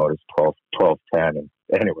before you know it, it's 12-10. And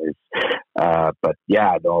anyways, But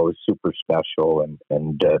yeah, no, it was super special,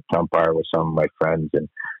 and to umpire with some of my friends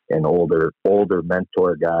and older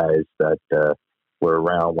mentor guys that were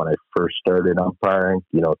around when I first started umpiring.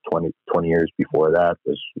 20 years before that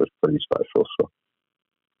was pretty special. So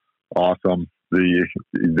Awesome.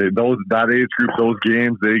 That age group, those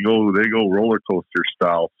games, they go roller coaster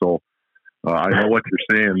style. So I know what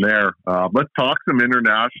you're saying there. Let's talk some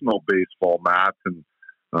international baseball, Matt. And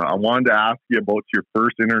I wanted to ask you about your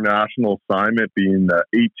first international assignment, being the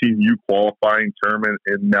 18U qualifying tournament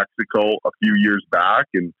in Mexico a few years back.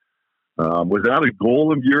 And was that a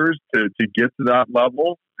goal of yours to get to that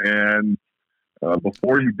level? And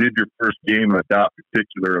before you did your first game at that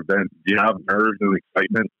particular event, did you have nerves and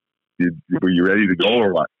excitement? Were you ready to go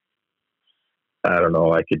or what? I don't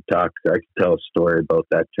know. I could tell a story about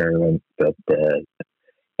that tournament, but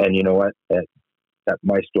and you know what? That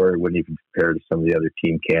my story wouldn't even compare to some of the other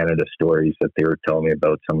Team Canada stories that they were telling me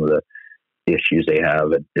about some of the issues they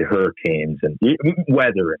have at the hurricanes and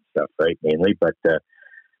weather and stuff, right? Mainly, but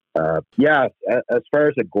yeah. As far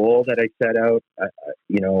as a goal that I set out,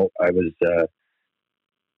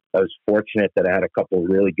 I was fortunate that I had a couple of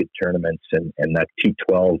really good tournaments, and that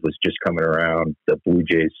T12 was just coming around, the Blue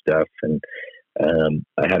Jays stuff, and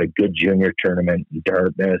I had a good junior tournament in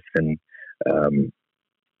Dartmouth, and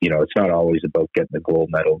it's not always about getting the gold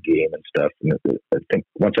medal game and stuff. And I think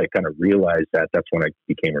once I kind of realized that, that's when I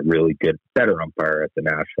became a really good, better umpire at the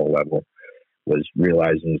national level. Was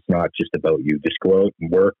realizing it's not just about you. Just go out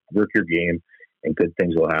and work your game, and good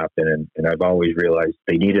things will happen. And I've always realized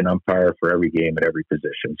they need an umpire for every game at every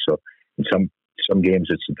position. So in some games,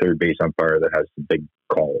 it's the third base umpire that has the big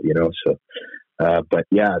call, So, but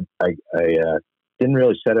yeah, I didn't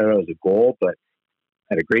really set it out as a goal, but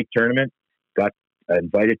had a great tournament. Got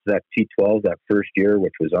invited to that T12 that first year,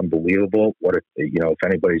 which was unbelievable. If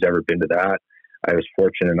anybody's ever been to that, I was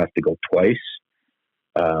fortunate enough to go twice.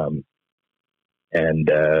 And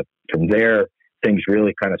from there, things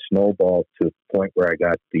really kind of snowballed to a point where I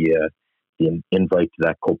got the invite to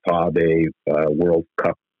that Copabe World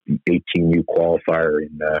Cup 18U qualifier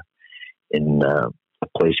in a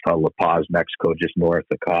place called La Paz, Mexico, just north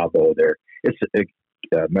of Cabo. There,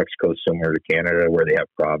 Mexico's similar to Canada, where they have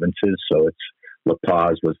provinces. So it's La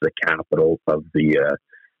Paz was the capital of the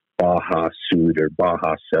Baja Sud or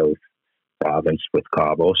Baja South province with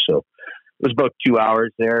Cabo. So it was about 2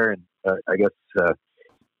 hours there, and I guess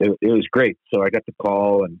it was great. So I got the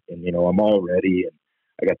call, and I'm all ready, and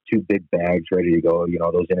I got 2 big bags ready to go.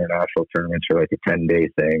 Those international tournaments are like a 10-day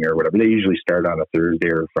thing or whatever. They usually start on a Thursday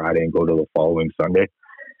or a Friday and go to the following Sunday.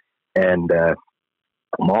 And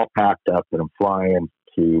I'm all packed up, and I'm flying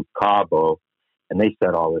to Cabo, and they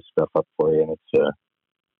set all this stuff up for you, and it's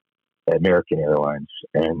American Airlines,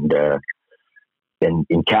 and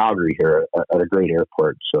in Calgary here at a great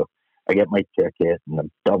airport. So I get my ticket, and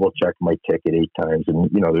I'm double checking my ticket 8 times, and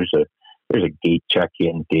there's a gate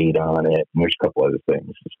check-in date on it, and there's a couple other things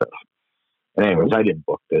and stuff. And anyways, I didn't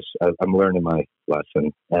book this. I'm learning my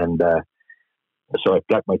lesson, and so I've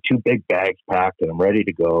got my 2 big bags packed, and I'm ready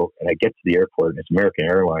to go. And I get to the airport, and it's American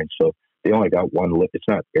Airlines, so they only got one. It's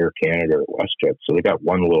not Air Canada or WestJet, so they got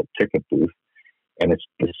one little ticket booth, and it's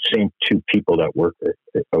the same 2 people that work there.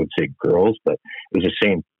 I would say girls, but it was the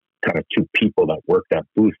same kind of 2 people that work that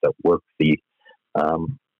booth that work the,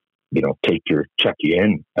 check you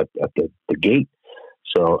in at the gate.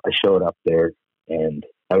 So I showed up there, and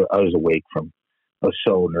I was awake I was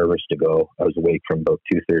so nervous to go. I was awake from about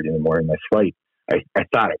 2:30 in the morning. My flight, I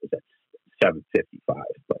thought it was at 7:55,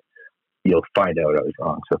 but you'll find out I was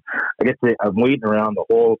wrong. So I'm waiting around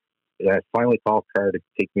I finally called a car to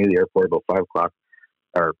take me to the airport about 5 o'clock,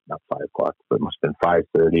 or not 5 o'clock, but it must have been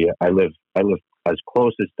 5:30. I live as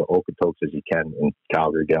close as to Okotoks as you can in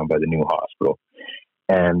Calgary, down by the new hospital.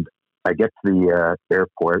 And I get to the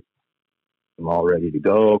airport. I'm all ready to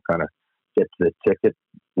go, kind of get to the ticket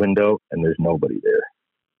window, and there's nobody there.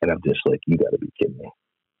 And I'm just like, you got to be kidding me.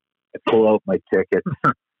 I pull out my ticket,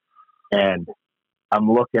 and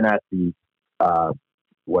I'm looking at the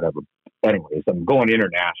whatever. Anyways, I'm going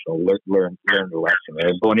international, learn the lesson.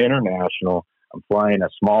 I'm going international. I'm flying a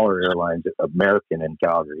smaller airline, American in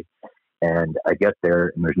Calgary. And I get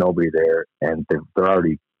there, and there's nobody there, and they're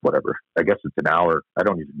already, whatever, I guess it's an hour. I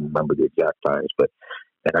don't even remember the exact times,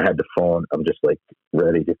 and I had the phone. I'm just like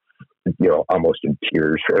ready to, almost in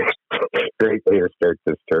tears, right there, start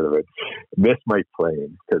this tournament. Miss my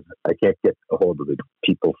plane because I can't get a hold of the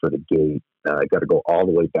people for the gate. I got to go all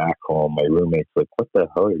the way back home. My roommate's like, what the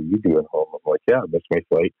hell are you doing home? I'm like, yeah, I missed my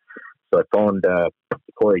flight. So I phoned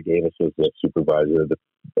Corey Davis, was the supervisor of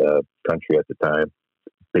the country at the time.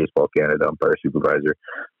 Baseball Canada umpire supervisor.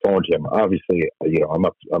 Phoned him. Obviously, I'm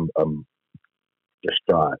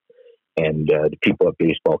distraught. And the people at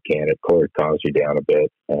Baseball Canada, Corey calms me down a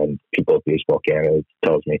bit, and people at Baseball Canada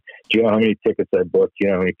tells me, do you know how many tickets I booked? Do you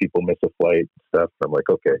know how many people miss a flight and stuff? I'm like,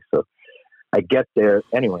 okay. So I get there.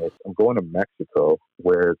 Anyways, I'm going to Mexico,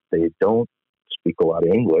 where they don't speak a lot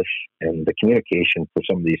of English, and the communication for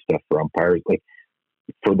some of these stuff for umpires, like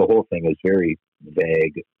for the whole thing, is very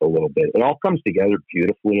vague a little bit. It all comes together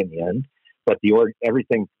beautifully in the end, but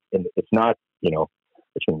everything, it's not,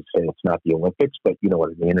 I shouldn't say it's not the Olympics, but you know what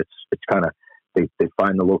I mean? It's kind of, they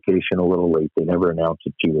find the location a little late. They never announce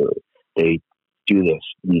it to you. They do this,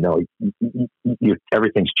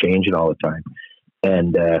 everything's changing all the time.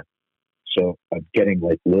 And so I'm getting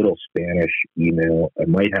like little Spanish email. I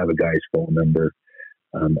might have a guy's phone number.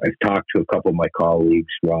 I've talked to a couple of my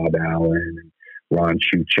colleagues, Rob Allen and Ron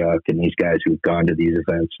Shuchuk, and these guys who've gone to these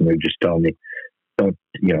events, and they're just telling me,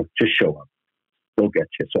 just show up. We'll get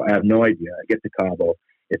you. So I have no idea. I get to Cabo.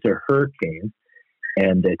 It's a hurricane,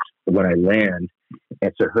 and when I land,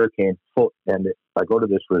 it's a hurricane full. And I go to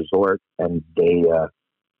this resort, and they,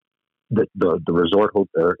 the resort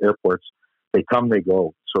airports, they come, they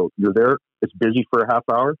go. So you're there. It's busy for a half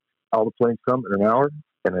hour. All the planes come in an hour,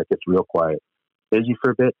 and it gets real quiet. Busy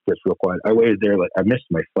for a bit, gets real quiet. I waited there. I missed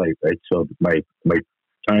my flight, right? So my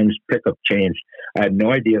times pickup changed. I had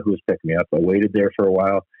no idea who was picking me up. I waited there for a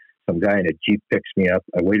while. Some guy in a Jeep picks me up.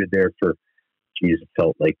 I waited there for, it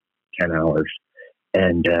felt like 10 hours.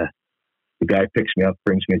 And the guy picks me up,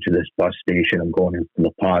 brings me to this bus station. I'm going to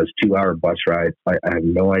La Paz, 2-hour bus ride. I have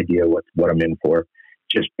no idea what I'm in for.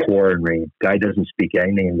 Just pouring rain. Guy doesn't speak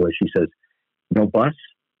any English. He says, no bus?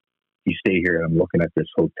 You stay here. I'm looking at this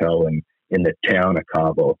hotel in the town of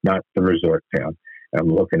Cabo, not the resort town. And I'm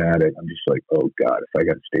looking at it. I'm just like, oh, God, if I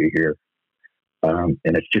got to stay here.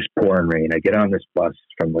 And it's just pouring rain. I get on this bus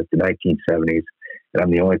from like the 1970s, and I'm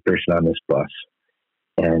the only person on this bus.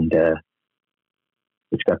 And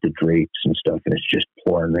it's got the drapes and stuff, and it's just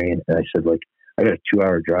pouring rain. And I said, I got a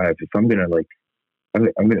 2-hour drive. If I'm gonna I'm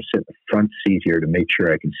gonna sit in the front seat here to make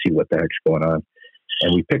sure I can see what the heck's going on.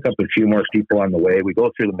 And we pick up a few more people on the way. We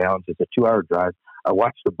go through the mountains. It's a 2-hour drive. I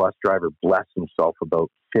watch the bus driver bless himself about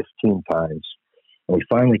 15 times. And we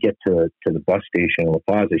finally get to the bus station in La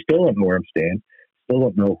Paz. I still don't know where I'm staying. Still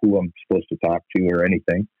don't know who I'm supposed to talk to or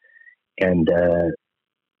anything. And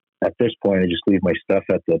at this point, I just leave my stuff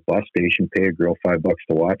at the bus station, pay a girl $5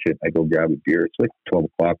 to watch it. I go grab a beer. It's like 12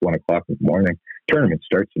 o'clock, 1 o'clock in the morning. Tournament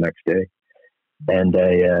starts the next day. And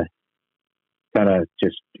I kind of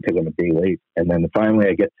just because I'm a day late. And then finally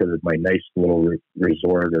I get to my nice little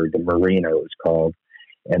resort, or the marina it was called.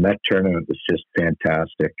 And that tournament was just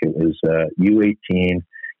fantastic. It was U18.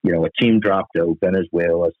 A team dropped out,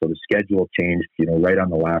 Venezuela, so the schedule changed, right on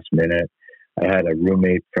the last minute. I had a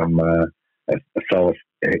roommate from a fellow,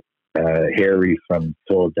 Harry from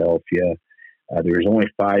Philadelphia. There was only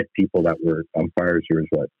 5 people that were umpires.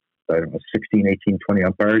 There was 16, 18, 20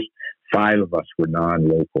 umpires. 5 of us were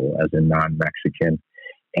non-local, as in non-Mexican.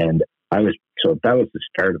 And that was the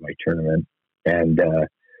start of my tournament. And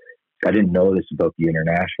I didn't know this about the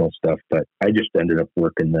international stuff, but I just ended up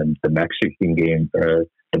working the Mexican game,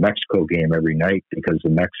 the Mexico game every night, because the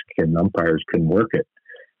Mexican umpires couldn't work it.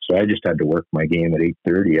 So I just had to work my game at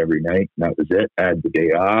 8:30 every night, and that was it. I had the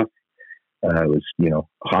day off. It was,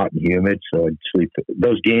 hot and humid, so I'd sleep.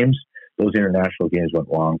 Those international games went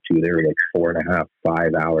long too. They were like 4.5,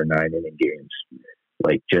 5-hour, 9-inning games,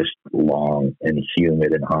 like just long and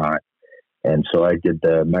humid and hot. And so I did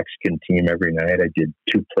the Mexican team every night. I did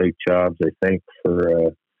 2 plate jobs, I think,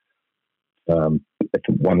 for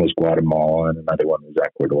one was Guatemala and another one was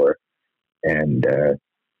Ecuador. And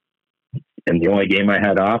the only game I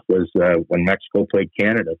had off was when Mexico played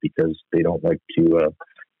Canada, because they don't like to.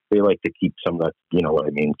 They like to keep some of that,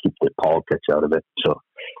 keep the politics out of it. So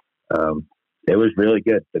it was really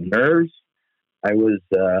good. The nerves, I was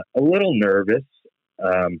a little nervous.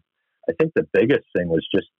 I think the biggest thing was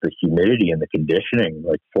just the humidity and the conditioning.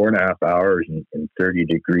 Like 4.5 hours in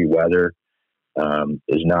 30-degree weather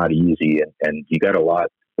is not easy, and you got a lot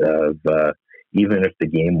of even if the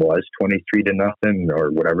game was 23-0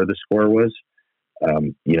 or whatever the score was,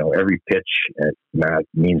 every pitch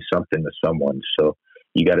means something to someone. So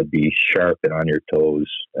you got to be sharp and on your toes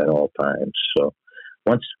at all times. So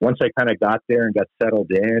once I kind of got there and got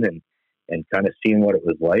settled in and kind of seeing what it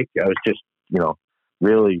was like, I was just,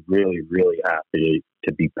 really, really, really happy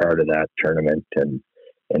to be part of that tournament. And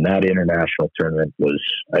that international tournament was,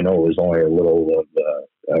 I know it was only a little of,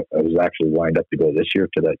 I was actually lined up to go this year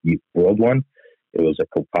to that Youth World one. It was a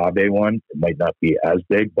Copabe one. It might not be as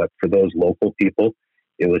big, but for those local people,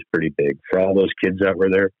 it was pretty big. For all those kids that were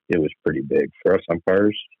there, it was pretty big. For us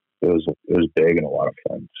umpires, it was big and a lot of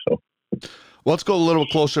fun. So, Well, let's go a little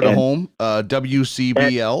closer to home.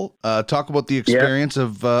 WCBL. Talk about the experience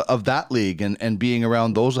of that league and being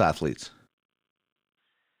around those athletes.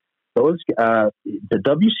 Those the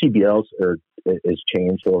WCBLs has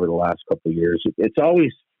changed over the last couple of years. It's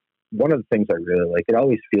always one of the things I really like. It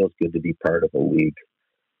always feels good to be part of a league,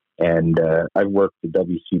 and I've worked the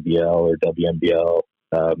WCBL or WNBL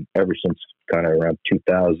ever since kind of around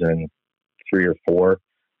 2003 or 4,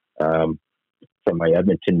 from my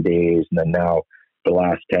Edmonton days, and then now the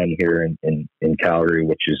last 10 here in Calgary,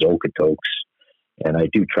 which is Okotoks. And I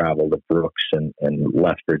do travel to Brooks and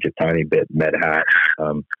Lethbridge a tiny bit, Medhat.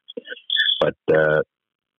 But that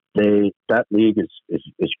league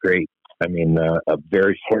is great. I mean, I'm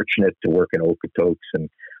very fortunate to work in Okotoks, and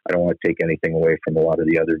I don't want to take anything away from a lot of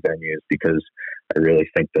the other venues because I really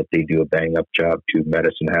think that they do a bang up job too.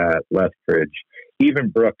 Medicine Hat, Lethbridge, even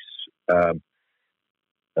Brooks.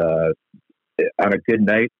 On a good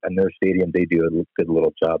night in their stadium, they do a good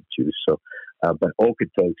little job too. So, but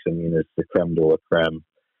Okotoks, I mean, is the creme de la creme,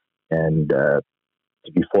 and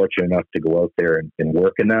to be fortunate enough to go out there and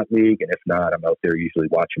work in that league, and if not, I'm out there usually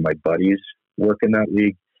watching my buddies work in that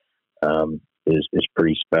league, is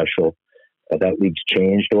pretty special. That league's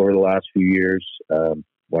changed over the last few years.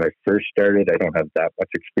 When I first started, I don't have that much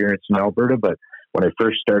experience in Alberta, but when I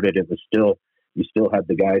first started, it was you still had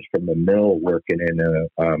the guys from the mill working in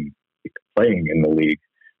playing in the league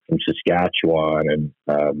from Saskatchewan,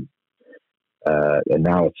 and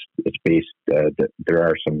now it's based. There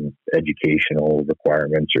are some educational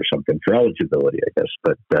requirements or something for eligibility, I guess.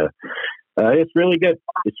 But it's really good.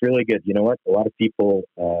 It's really good. You know what? A lot of people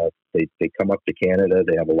they come up to Canada.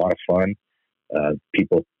 They have a lot of fun.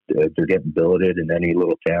 People they're getting billeted in any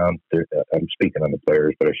little town. I'm speaking on the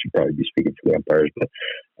players, but I should probably be speaking to the umpires. But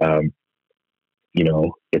you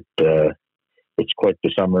know, it's quite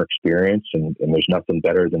the summer experience, and there's nothing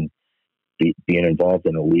better than being involved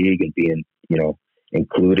in a league and being, you know,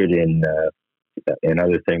 included in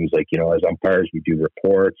other things. Like, you know, as umpires, we do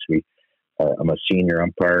reports. I'm a senior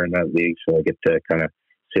umpire in that league, so I get to kind of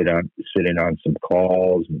sit in on some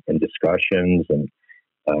calls and discussions, and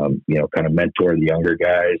you know, kind of mentor the younger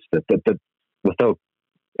guys. That without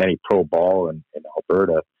any pro ball in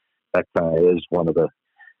Alberta, that kind of is one of the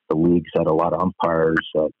leagues that a lot of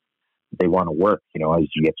umpires they want to work, you know, as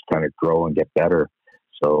you get to kind of grow and get better.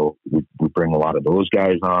 So we bring a lot of those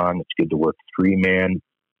guys on. It's good to work 3-man.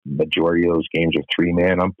 Majority of those games are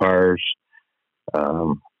 3-man umpires.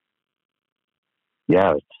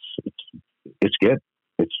 Yeah, it's good.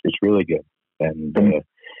 It's really good. And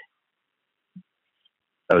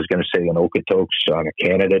I was going to say in Okotoks on a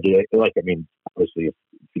Canada Day, like, I mean, obviously if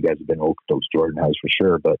you guys have been to Okotoks, Jordan has for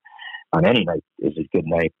sure, but on any night is a good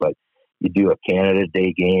night. But you do a Canada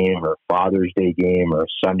Day game or a Father's Day game or a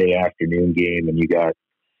Sunday afternoon game, and you got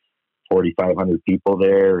 4,500 people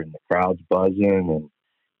there, and the crowd's buzzing, and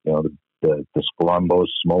you know the Spolumbos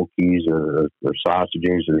Smokies or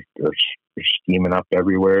sausages are steaming up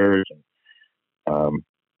everywhere. And,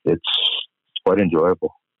 it's quite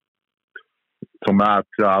enjoyable. So Matt,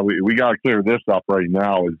 we got to clear this up right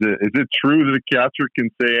now. Is it true that a catcher can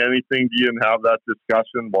say anything to you and have that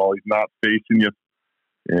discussion while he's not facing you?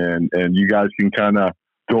 And you guys can kind of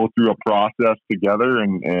go through a process together,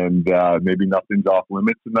 and maybe nothing's off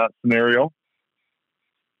limits in that scenario.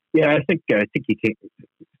 Yeah, I think you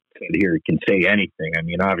can say anything. I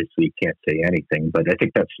mean, obviously you can't say anything, but I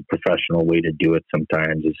think that's the professional way to do it.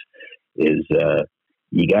 Sometimes is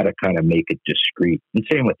you got to kind of make it discreet. And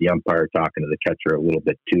same with the umpire talking to the catcher a little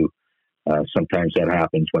bit too. Sometimes that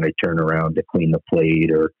happens when I turn around to clean the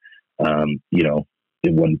plate, or you know,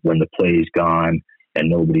 when the play's gone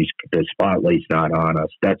and the spotlight's not on us,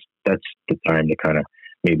 that's the time to kind of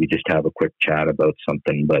maybe just have a quick chat about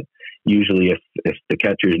something. But usually if the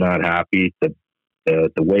catcher's not happy,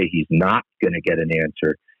 the way he's not going to get an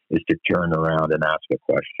answer is to turn around and ask a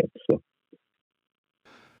question. So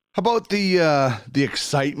how about the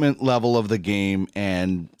excitement level of the game,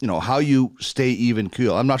 and you know how you stay even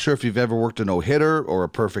keel? I'm not sure if you've ever worked a no-hitter or a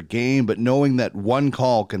perfect game, but knowing that one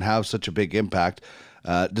call can have such a big impact,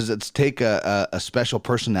 does it take a special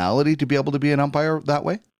personality to be able to be an umpire that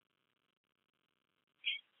way?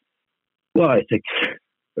 Well, I think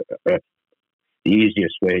the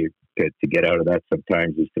easiest way to get out of that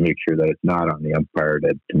sometimes is to make sure that it's not on the umpire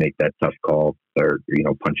to make that tough call, or, you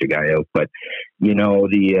know, punch a guy out. But, you know,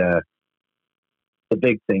 the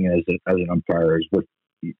big thing is, as an umpire, is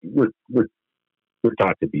we're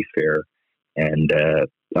taught to be fair, and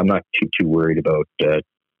I'm not too worried about you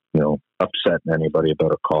know, upsetting anybody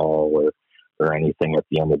about a call or anything. At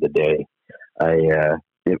the end of the day,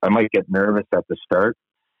 I might get nervous at the start,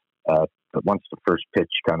 but once the first pitch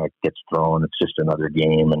kind of gets thrown, it's just another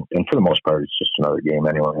game. And for the most part, it's just another game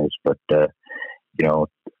anyways. But, you know,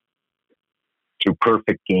 through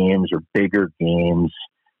perfect games or bigger games,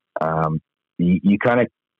 you kind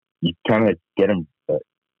of get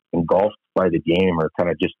engulfed by the game, or kind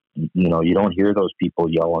of just, you know, you don't hear those people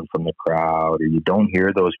yelling from the crowd, or you don't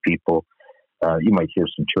hear those people. You might hear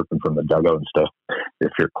some chirping from the dugout and stuff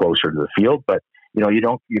if you're closer to the field, but you know,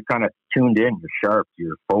 you're kind of tuned in, you're sharp,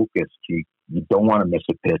 you're focused, you don't want to miss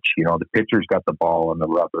a pitch. You know, the pitcher's got the ball on the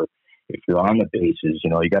rubber. If you're on the bases, you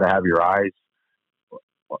know, you got to have your eyes,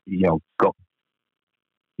 you know,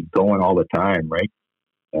 going all the time, right?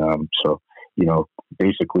 So, you know,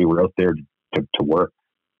 basically we're out there to work.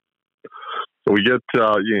 So we get,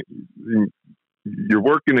 you're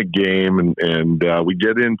working a game, and we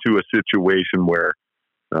get into a situation where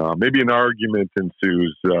maybe an argument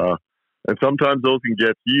ensues, and sometimes those can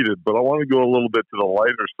get heated. But I want to go a little bit to the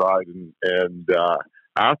lighter side and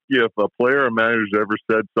ask you if a player or manager ever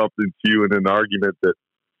said something to you in an argument that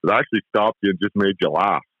actually stopped you and just made you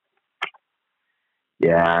laugh.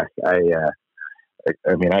 Yeah,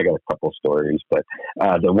 I mean, I got a couple stories, but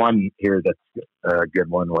the one here that's a good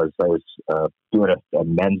one was I was doing a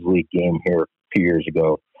men's league game here a few years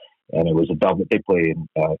ago, and it was a double. They play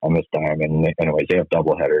on this time, and anyways, they have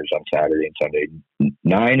double headers on Saturday and Sunday,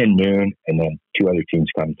 9 and noon, and then two other teams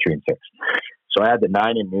come 3 and 6. So I had the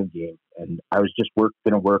 9 and noon game, and I was just going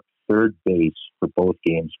to work third base for both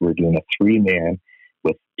games. We were doing a 3-man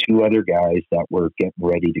with 2 other guys that were getting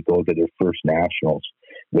ready to go to their first nationals,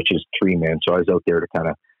 which is 3-man. So I was out there to kind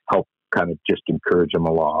of help, kind of just encourage them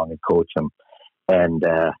along and coach them. And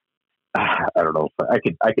I don't know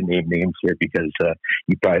if I can name names here because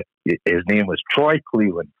his name was Troy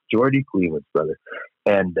Cleveland, Jordy Cleveland's brother,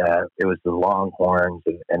 and it was the Longhorns,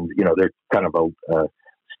 and you know, they're kind of a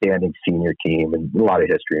standing senior team and a lot of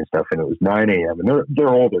history and stuff. And it was 9 a.m. and they're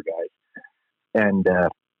older guys, and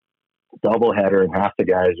doubleheader, and half the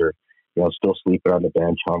guys are, you know, still sleeping on the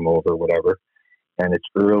bench, hungover, whatever. And it's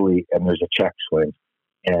early, and there's a check swing,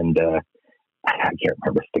 and I can't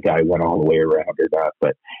remember if the guy went all the way around or not,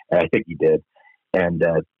 but I think he did. And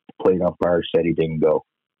the plate umpire said he didn't go.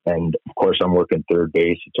 And of course, I'm working third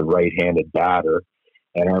base. It's a right-handed batter,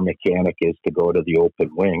 and our mechanic is to go to the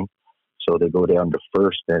open wing. So they go down to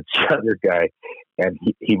first, and it's the other guy, and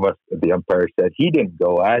he must. The umpire said he didn't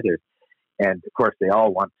go either. And of course, they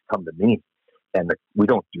all want to come to me, and we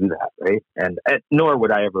don't do that, right? And nor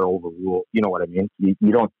would I ever overrule. You know what I mean?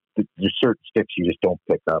 You don't. There's certain sticks you just don't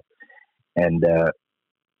pick up. And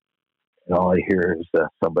all I hear is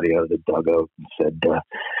somebody out of the dugout and said,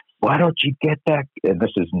 "Why don't you get that?" And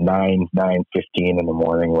this is 9:15 in the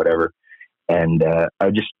morning, whatever. And I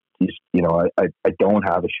just, you know, I don't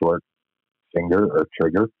have a short finger or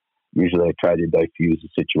trigger. Usually, I try to diffuse the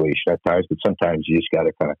situation at times, but sometimes you just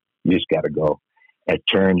gotta go. I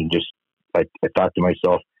turned and I thought to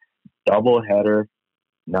myself, double header,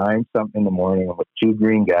 9-something in the morning. I'm with 2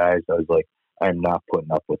 green guys. I was like, I'm not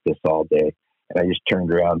putting up with this all day. And I just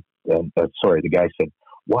turned around and the guy said,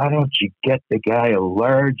 "Why don't you get the guy a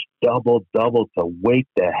large double to wake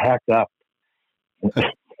the heck up?"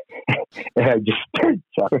 And I just started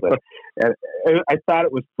chuckling. And I thought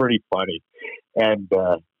it was pretty funny. And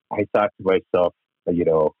I thought to myself, you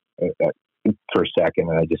know, for a second,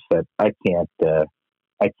 and I just said, I can't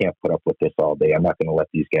put up with this all day. I'm not going to let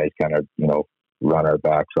these guys kind of, you know, run our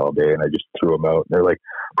backs all day. And I just threw them out. And they're like,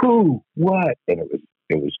 "Who? What?" And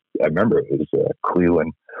it was. I remember it was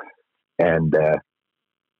Cleveland. And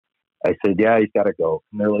I said, "Yeah, he's got to go."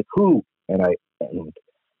 And they're like, "Who?" And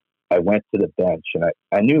I went to the bench, and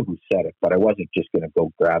I knew who said it, but I wasn't just going to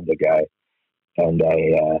go grab the guy. And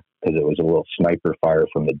because it was a little sniper fire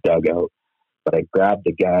from the dugout, but I grabbed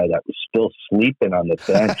the guy that was still sleeping on the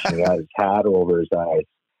bench and he had his hat over his eyes.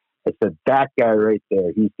 I said, "That guy right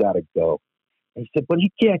there, he's got to go." He said, "But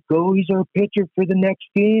he can't go. He's our pitcher for the next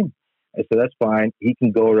game." I said, "That's fine. He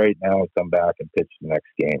can go right now and come back and pitch the next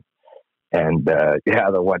game." And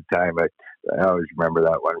the one time I always remember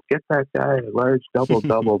that one. Get that guy a large double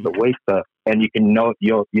to wake the, and you know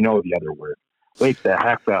the other word. Wake the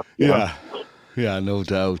heck up. Yeah. Yeah, no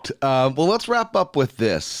doubt. Well, let's wrap up with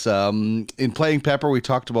this. In Playing Pepper, we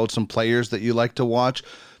talked about some players that you like to watch.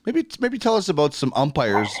 Maybe tell us about some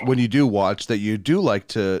umpires when you do watch that you do like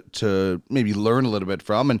to maybe learn a little bit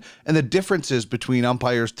from, and the differences between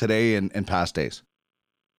umpires today and past days.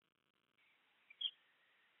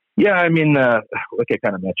 Yeah, I mean, like I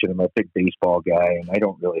kind of mentioned, I'm a big baseball guy, and I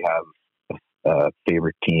don't really have a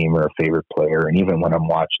favorite team or a favorite player. And even when I'm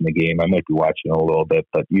watching the game, I might be watching a little bit,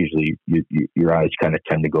 but usually your eyes kind of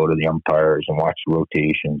tend to go to the umpires and watch the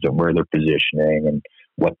rotations and where they're positioning and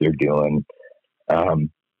what they're doing.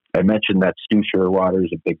 I mentioned that Stu Sherwater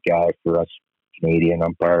is a big guy for us Canadian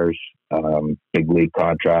umpires. Big league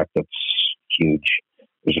contract, that's huge.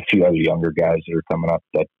 There's a few other younger guys that are coming up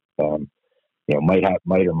that might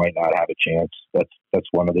or might not have a chance. That's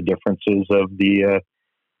one of the differences of the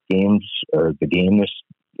games or the game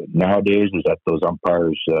nowadays is that those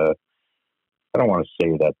umpires. I don't want to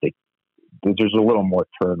say that there's a little more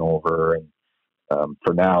turnover, and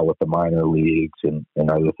for now with the minor leagues and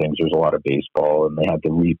other things, there's a lot of baseball, and they have the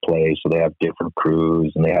replay, so they have different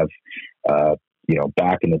crews, and they have,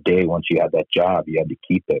 back in the day, once you had that job, you had to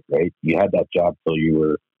keep it, right? You had that job till you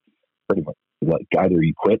were pretty much like either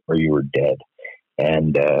you quit or you were dead.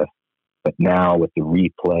 And but now with the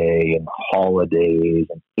replay and holidays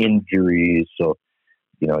and injuries, so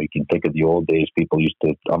you can think of the old days, people used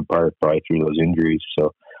to umpire probably through those injuries,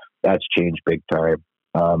 so that's changed big time.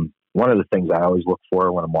 One of the things I always look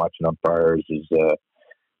for when I'm watching umpires is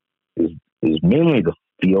mainly the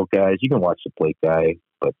field guys. You can watch the plate guy,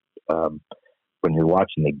 but when you're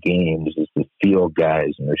watching the games, is the field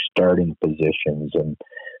guys and their starting positions and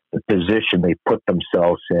the position they put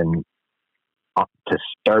themselves in to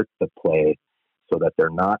start the play, so that they're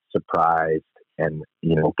not surprised and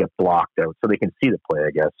get blocked out, so they can see the play,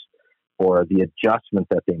 I guess, or the adjustment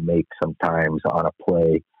that they make sometimes on a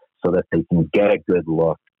play, so that they can get a good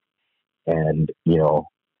look. And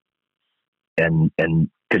and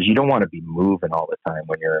because you don't want to be moving all the time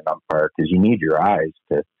when you're an umpire, because you need your eyes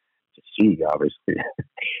to see, obviously.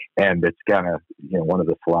 And it's kind of one of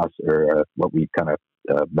the philosophy or what we kind of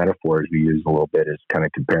metaphors we use a little bit is kind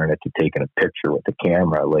of comparing it to taking a picture with the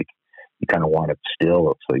camera. Like you kind of want it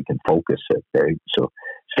still so you can focus it, right? So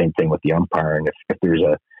same thing with the umpiring. If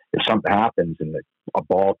something happens and a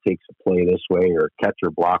ball takes a play this way, or a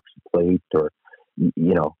catcher blocks a plate, or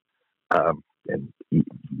and you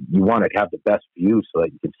want to have the best view so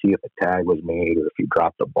that you can see if a tag was made or if you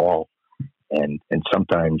dropped the ball. And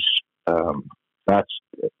sometimes that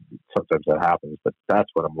happens, but that's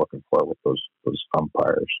what I'm looking for with those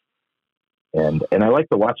umpires. And I like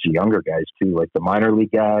to watch the younger guys too, like the minor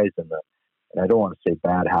league guys and I don't want to say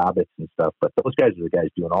bad habits and stuff, but those guys are the guys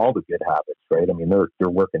doing all the good habits, right? I mean, they're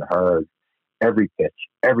working hard every pitch,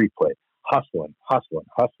 every play, hustling.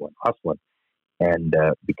 And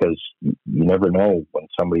because you never know when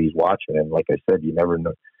somebody's watching, and like I said, you never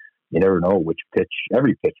know which pitch.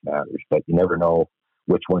 Every pitch matters, but you never know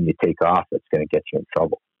which one you take off that's going to get you in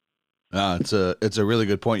trouble. It's a really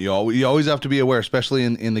good point. You always have to be aware, especially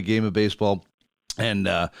in the game of baseball, and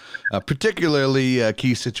particularly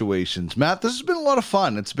key situations. Matt, this has been a lot of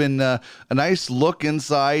fun. It's been a nice look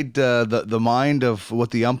inside the mind of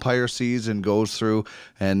what the umpire sees and goes through.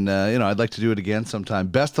 And I'd like to do it again sometime.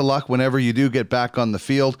 Best of luck whenever you do get back on the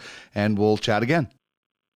field, and we'll chat again.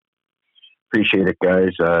 Appreciate it,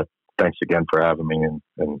 guys. Thanks again for having me,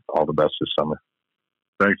 and all the best this summer.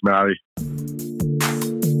 Thanks, Matty.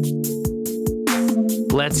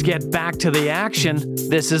 Let's get back to the action.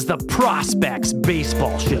 This is the Prospects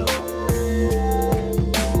Baseball Show.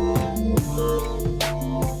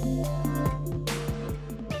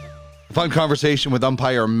 Fun conversation with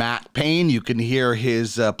umpire Matt Payne. You can hear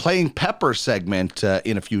his Playing Pepper segment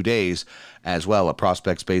in a few days as well at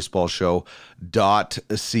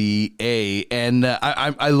prospectsbaseballshow.ca. And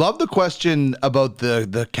I love the question about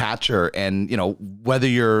the catcher, and whether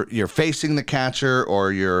you're facing the catcher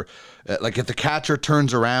or you're like if the catcher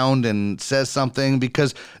turns around and says something,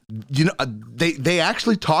 because they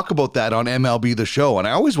actually talk about that on MLB The Show, and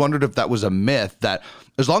I always wondered if that was a myth, that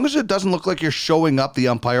as long as it doesn't look like you're showing up the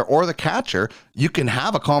umpire or the catcher, you can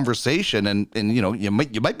have a conversation, and you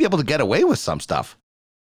might be able to get away with some stuff.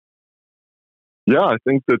 Yeah, I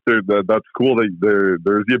think that that's cool.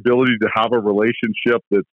 There's the ability to have a relationship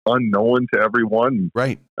that's unknown to everyone.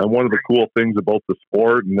 Right. And one of the cool things about the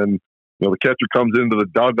sport, and then the catcher comes into the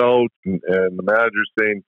dugout and the manager's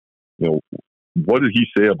saying, what did he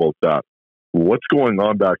say about that? What's going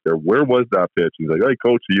on back there? Where was that pitch? He's like, hey,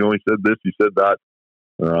 coach, he only said this, he said that.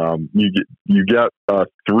 You get a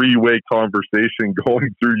three-way conversation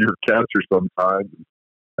going through your catcher sometimes,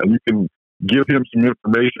 and you can give him some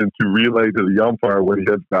information to relay to the umpire when he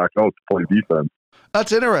heads back out to play defense.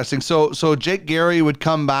 That's interesting. So Jake Gary would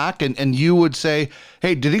come back and you would say,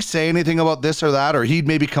 hey, did he say anything about this or that? Or he'd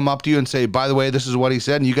maybe come up to you and say, by the way, this is what he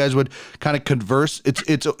said. And you guys would kind of converse.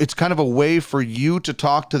 It's kind of a way for you to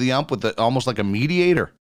talk to the ump with almost like a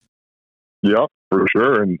mediator. Yeah, for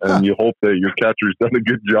sure. And you hope that your catcher's done a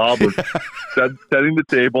good job of setting the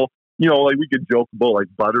table. Like we could joke about like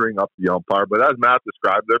buttering up the umpire, but as Matt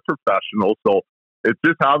described, they're professionals. So it's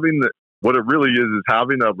just what it really is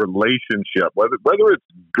having a relationship, whether it's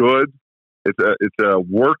good it's a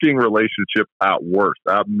working relationship at worst,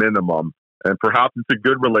 at minimum, and perhaps it's a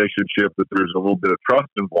good relationship that there's a little bit of trust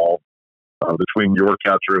involved between your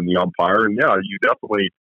catcher and the umpire. And yeah, you definitely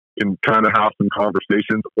can kind of have some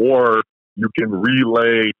conversations, or you can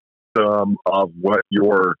relay some of what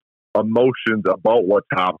your emotions about what's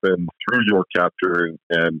happened through your catcher,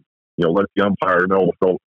 and let the umpire know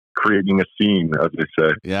without creating a scene, as they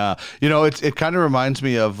say. Yeah. It kind of reminds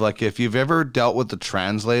me of, like, if you've ever dealt with the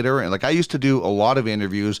translator, and like I used to do a lot of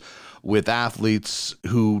interviews with athletes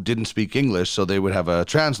who didn't speak English, so they would have a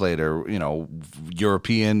translator,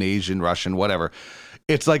 European, Asian, Russian, whatever.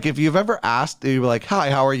 It's like, if you've ever asked, you're like, "Hi,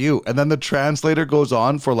 how are you?" And then the translator goes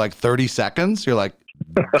on for like 30 seconds. You're like,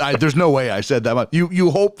 there's no way I said that much. You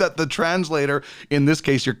hope that the translator, in this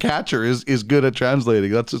case your catcher, is good at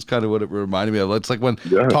translating. That's just kind of what it reminded me of. It's like when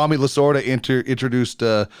Tommy Lasorda introduced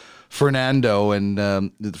Fernando,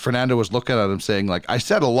 and Fernando was looking at him saying, like, "I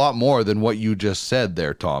said a lot more than what you just said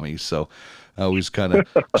there, Tommy." So I always kind of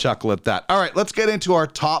chuckle at that. All right, let's get into our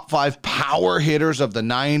top 5 power hitters of the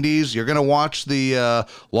 90s. You're going to watch the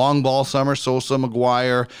long ball summer, Sosa,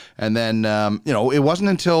 McGuire, and then, it wasn't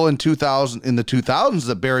until in the 2000s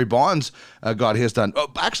that Barry Bonds got his done.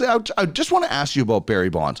 Oh, actually, I just want to ask you about Barry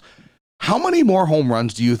Bonds. How many more home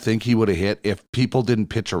runs do you think he would have hit if people didn't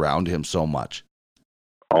pitch around him so much?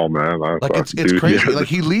 Oh, man. It's crazy. Yeah. Like,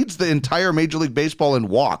 he leads the entire Major League Baseball in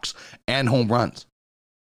walks and home runs.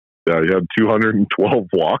 Yeah, he had 212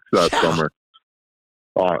 walks that summer.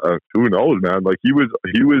 Who knows, man? Like, he was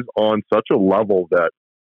on such a level that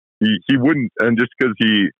he wouldn't, and just because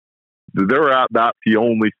they were at that, he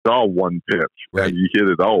only saw one pitch, right, and he hit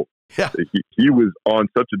it out. Yeah. He was on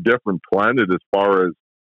such a different planet as far as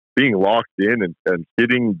being locked in and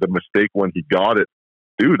hitting the mistake when he got it.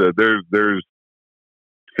 Dude, there's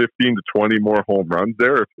 15 to 20 more home runs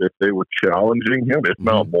there if they were challenging him, if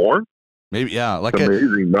not more. Maybe, yeah. Like, it's an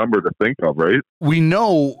amazing number to think of, right? We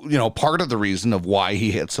know, part of the reason of why he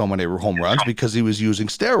hit so many home runs because he was using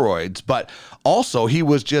steroids, but also he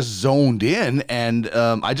was just zoned in. And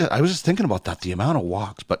I was just thinking about that, the amount of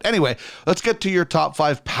walks. But anyway, let's get to your top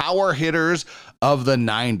 5 power hitters of the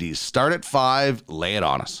 90s. Start at 5, lay it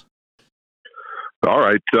on us. All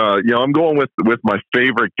right. I'm going with my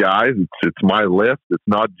favorite guys. It's my list. It's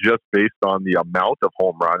not just based on the amount of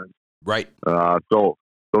home runs. Right.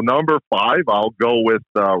 So number 5, I'll go with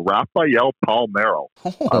Rafael Palmeiro.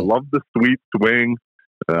 Oh. I love the sweet swing.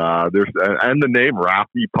 And the name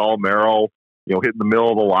Rafi Palmeiro, hitting the middle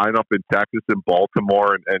of the lineup in Texas and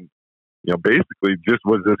Baltimore, and basically just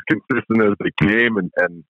was as consistent as they came.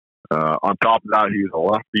 And on top of that, he was a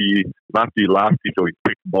lefty, so he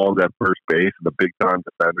picked balls at first base and a big time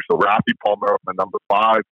defender. So Rafi Palmeiro, my number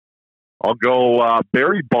 5. I'll go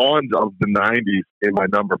Barry Bonds of the 90s in my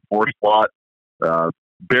number 4 spot.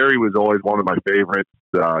 Barry was always one of my favorites.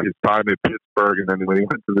 His time in Pittsburgh, and then when he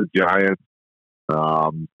went to the Giants,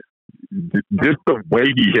 just the way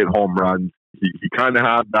he hit home runs, he kind of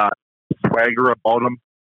had that swagger about him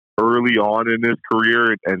early on in his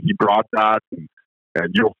career, and he brought that,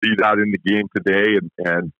 and you'll see that in the game today,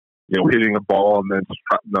 and hitting a ball and then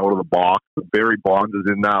strutting out of the box. So Barry Bonds is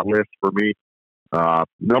in that list for me.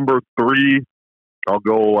 Number 3, I'll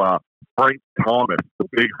go Frank Thomas, the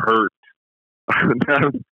Big Hurt.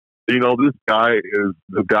 This guy is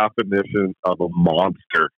the definition of a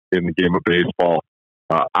monster in the game of baseball.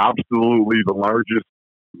 Absolutely the largest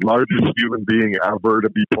human being ever to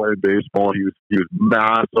be playing baseball. He was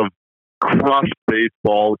massive, crushed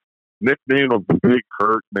baseball. Nickname of the Big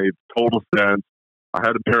Hurt made total sense. I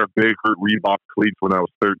had a pair of Big Hurt Reebok cleats when I was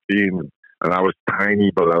 13, and I was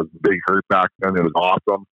tiny, but I was Big Hurt back then. It was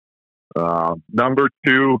awesome. Number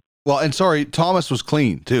 2. Well, and sorry, Thomas was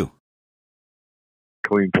clean too.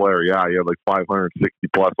 Clean player, yeah. He had like 560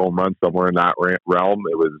 plus home runs somewhere in that realm.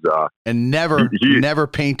 It was and never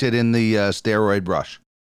painted in the steroid brush.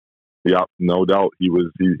 Yeah, no doubt.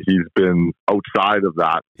 He's been outside of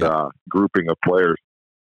that grouping of players.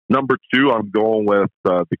 Number 2, I'm going with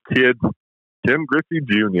the kid, Ken Griffey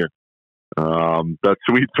Jr. That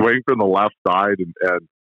sweet swing from the left side, and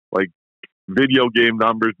like video game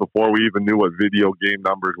numbers before we even knew what video game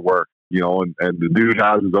numbers were. And the dude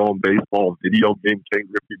has his own baseball video game, Ken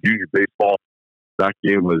Griffey Jr. baseball. That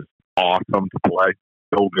game was awesome to play.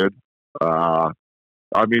 So good.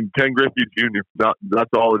 Ken Griffey Jr., that's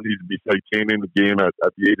all it needs to be said. He came in the game at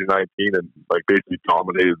the age of 19 and basically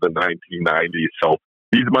dominated the 1990s. So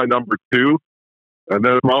he's my number 2. And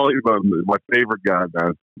then probably my favorite guy,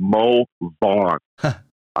 man, Mo Vaughn.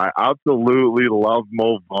 I absolutely love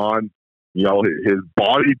Mo Vaughn. His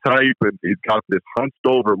body type, and he's got this hunched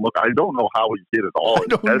over look. I don't know how he hit it all. I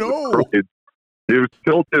don't know. It was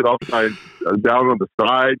tilted upside down on the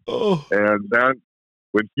side, and then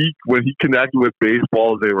when he connected with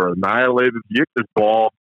baseballs, they were annihilated. He hit this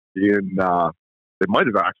ball in it might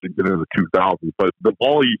have actually been in the 2000s, but the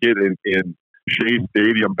ball he hit in Shea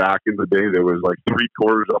Stadium back in the day, there was like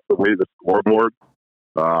 3/4 up the way to the scoreboard.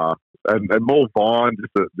 And Mo Vaughn,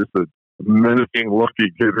 just a menacing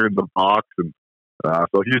looking hitter in the box, and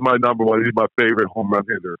so he's my number one. He's my favorite home run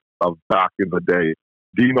hitter of back in the day.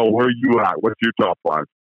 Dino, where are you at? What's your top 5?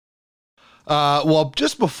 Well,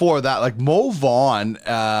 just before that, like Mo Vaughn,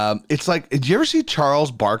 it's like, did you ever see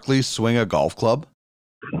Charles Barkley swing a golf club?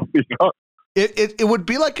 Yeah. It would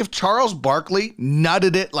be like if Charles Barkley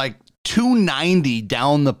nutted it like 290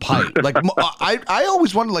 down the pipe. Like I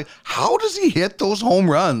always wondered, like, how does he hit those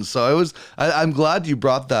home runs? So I'm glad you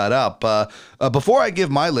brought that up. Before I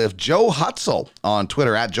give my lift, Joe Hutzel on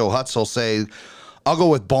Twitter at Joe Hutzel say, I'll go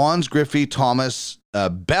with Bonds, Griffey, Thomas,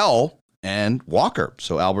 Bell, and Walker.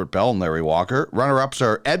 So Albert Bell and Larry Walker. Runner-ups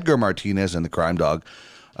are Edgar Martinez and the crime dog,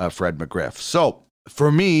 Fred McGriff. So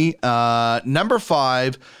for me, number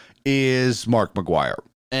 5 is Mark McGwire.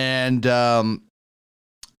 And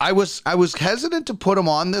I was hesitant to put him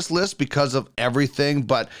on this list because of everything,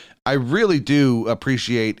 but I really do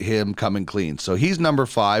appreciate him coming clean. So he's number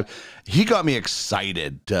 5. He got me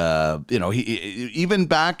excited. He even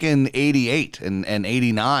back in 88 and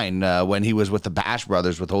 89 when he was with the Bash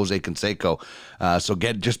Brothers with Jose Canseco. So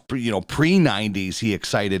pre-90s, he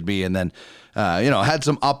excited me, and then had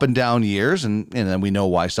some up and down years, and then we know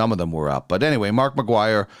why some of them were up. But anyway, Mark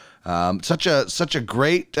McGwire. Such a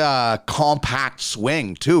great compact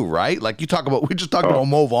swing too, right? Like we just talked about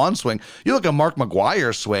Mo Vaughn swing. You look at Mark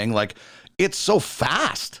McGwire's swing, like it's so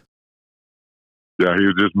fast. Yeah, he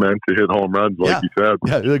was just meant to hit home runs, like you said.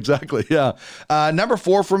 Yeah, exactly. Yeah. Number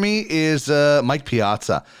 4 for me is Mike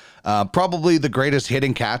Piazza. Probably the greatest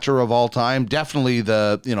hitting catcher of all time. Definitely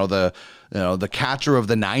the catcher of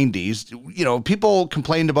the 90s. People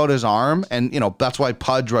complained about his arm, and that's why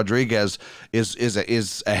Pudge Rodriguez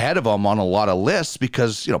is ahead of him on a lot of lists,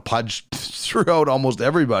 because Pudge threw out almost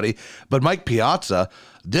everybody. But Mike Piazza,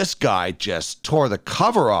 this guy just tore the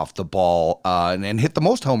cover off the ball and hit the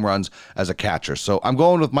most home runs as a catcher. So I'm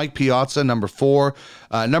going with Mike Piazza, number 4.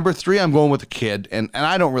 Number 3, I'm going with the kid, and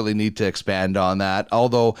I don't really need to expand on that,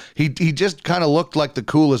 although he just kind of looked like the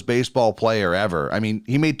coolest baseball player ever. I mean,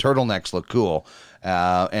 he made turtlenecks look cool.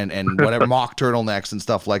 And whatever mock turtlenecks and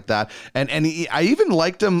stuff like that. And I even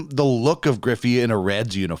liked the look of Griffey in a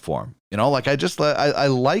Reds uniform. Like I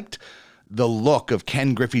liked the look of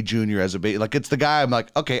Ken Griffey Jr. as it's the guy I'm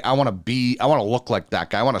like, okay, I want to look like that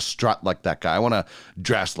guy. I want to strut like that guy. I want to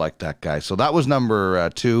dress like that guy. So that was number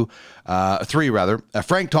 3 rather.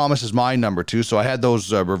 Frank Thomas is my number 2. So I had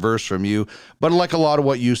those reversed from you, but like a lot of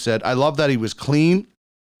what you said, I love that he was clean.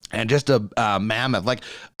 And just a mammoth. Like,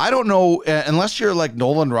 I don't know, unless you're like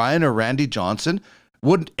Nolan Ryan or Randy Johnson,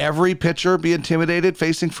 wouldn't every pitcher be intimidated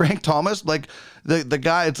facing Frank Thomas? Like, the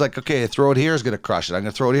guy, it's like, okay, throw it here is going to crush it. I'm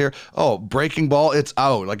going to throw it here. Oh, breaking ball, it's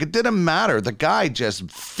out. Like, it didn't matter. The guy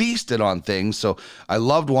just feasted on things. So I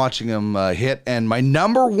loved watching him hit. And my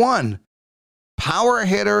number 1 power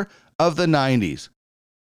hitter of the 90s,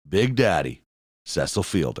 Big Daddy, Cecil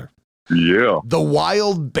Fielder. Yeah. The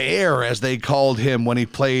Wild Bear, as they called him when he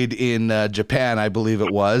played in Japan, I believe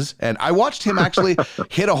it was. And I watched him actually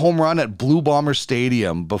hit a home run at Blue Bomber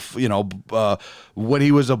Stadium. When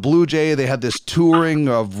he was a Blue Jay, they had this touring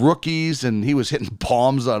of rookies, and he was hitting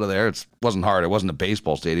bombs out of there. It wasn't hard. It wasn't a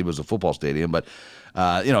baseball stadium. It was a football stadium. But,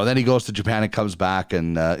 then he goes to Japan and comes back,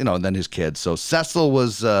 and, and then his kids. So Cecil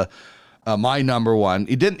was... my number 1.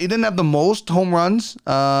 He didn't have the most home runs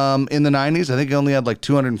in the 90s. I think he only had like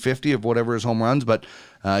 250 of whatever his home runs, but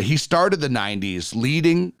he started the 90s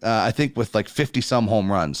leading, I think, with like 50-some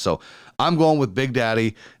home runs. So I'm going with Big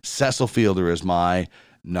Daddy. Cecil Fielder is my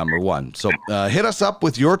number 1. So hit us up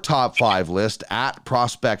with your top 5 list at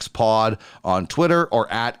Prospects Pod on Twitter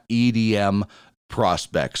or at EDM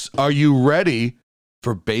Prospects. Are you ready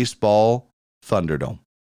for Baseball Thunderdome?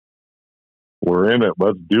 We're in it.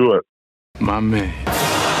 Let's do it. My man.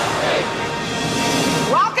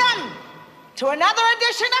 Welcome to another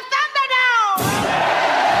edition of Thunderdome!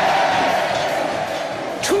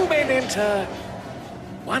 2 men enter,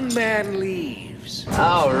 1 man leaves.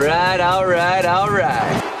 All right.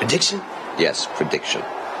 Prediction? Yes, prediction.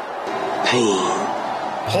 Pain.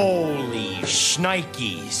 Holy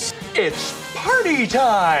shnikes. It's party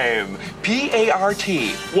time!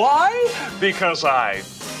 P-A-R-T. Why? Because I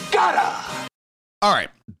gotta! All right.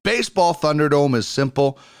 Baseball Thunderdome is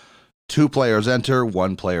simple. 2 players enter,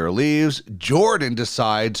 1 player leaves. Jordan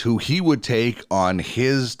decides who he would take on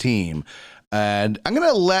his team. And I'm going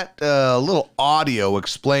to let a little audio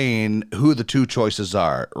explain who the two choices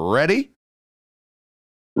are. Ready?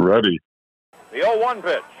 Ready. The 0-1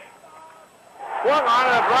 pitch. Swung on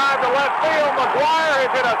and a drive to left field. McGuire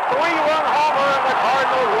has hit a 3-run homer, and the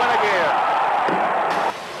Cardinals win again.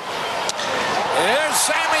 Here's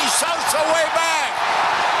Sammy Sosa way back.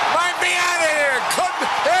 Might be out of here.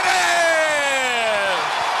 It is!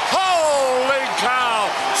 Holy cow!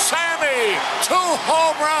 Sammy, 2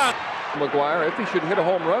 home runs. McGuire, if he should hit a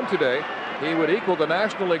home run today, he would equal the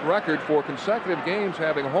National League record for consecutive games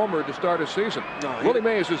having homered to start a season. Willie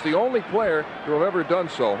Mays is the only player to have ever done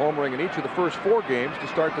so, homering in each of the first 4 games to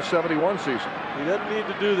start the 71 season. He doesn't need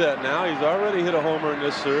to do that now. He's already hit a homer in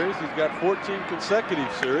this series. He's got 14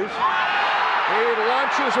 consecutive series. He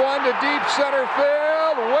launches one to deep center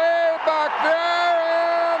field, way back there,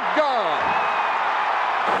 and gone.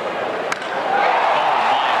 Oh,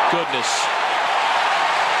 my goodness.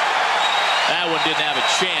 That one didn't have a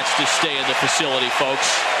chance to stay in the facility,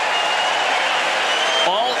 folks.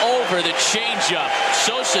 All over the changeup.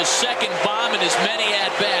 Sosa's second bomb in as many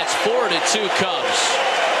at-bats, 4-2 Cubs.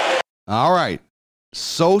 All right.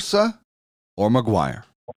 Sosa or McGuire?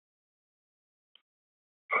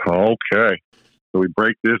 Okay. So we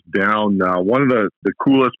break this down. One of the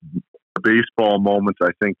coolest baseball moments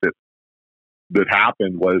I think that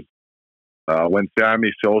happened was when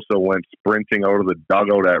Sammy Sosa went sprinting out of the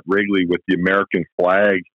dugout at Wrigley with the American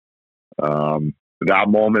flag. That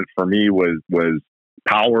moment for me was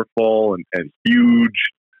powerful and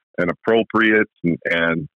huge and appropriate,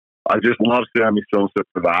 and I just love Sammy Sosa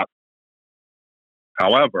for that.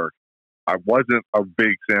 However, I wasn't a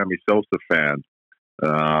big Sammy Sosa fan.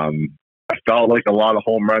 I felt like a lot of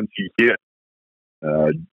home runs he hit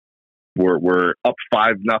were up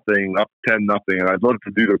 5-0, up 10-0, and I'd love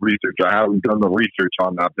to do the research. I haven't done the research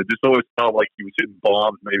on that, but just always felt like he was hitting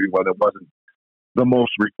bombs maybe when it wasn't the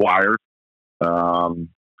most required. Now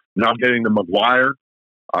getting to McGuire,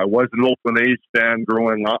 I was an Oakland A's fan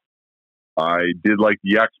growing up. I did like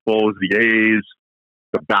the Expos, the A's.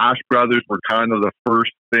 The Bash Brothers were kind of the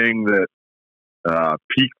first thing that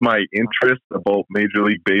piqued my interest about Major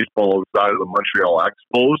League Baseball outside of the Montreal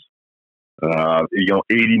Expos.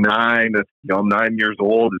 89, I'm 9 years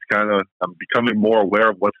old. It's I'm becoming more aware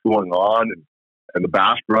of what's going on and the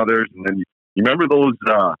Bash Brothers. And then you remember those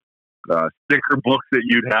sticker books that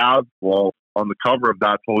you'd have? Well, on the cover of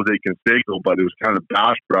that's Jose Canseco, but it was kind of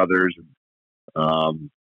Bash Brothers. McGuire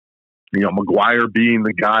being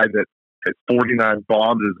the guy that hit 49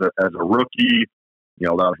 bombs as a rookie.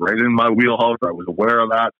 That was right in my wheelhouse. I was aware of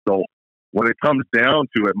that. So when it comes down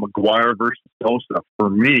to it, McGuire versus Sosa, for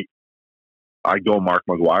me, I go Mark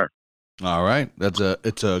McGuire. All right.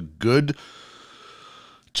 It's a good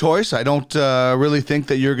choice. I don't really think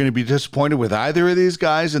that you're going to be disappointed with either of these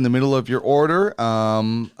guys in the middle of your order.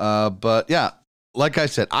 But yeah, like I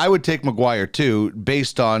said, I would take McGuire too,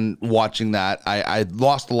 based on watching that. I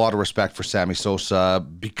lost a lot of respect for Sammy Sosa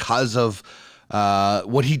because of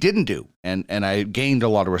what he didn't do. And I gained a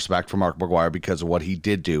lot of respect for Mark McGuire because of what he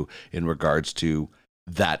did do in regards to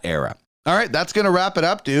that era. All right, that's going to wrap it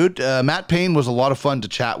up, dude. Matt Payne was a lot of fun to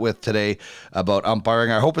chat with today about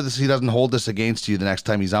umpiring. I hope he doesn't hold this against you the next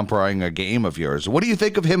time he's umpiring a game of yours. What do you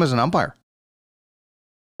think of him as an umpire?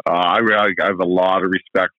 I have a lot of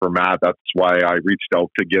respect for Matt. That's why I reached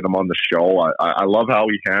out to get him on the show. I love how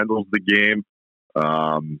he handles the game.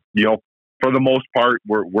 For the most part,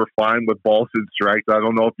 we're fine with balls and strikes. I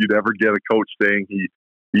don't know if you'd ever get a coach saying he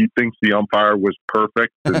thinks the umpire was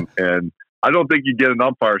perfect, and I don't think you get an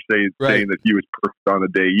umpire saying that he was perfect on a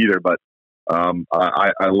day either. But I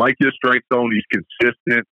like his strike zone. He's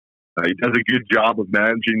consistent. He does a good job of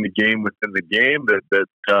managing the game within the game. That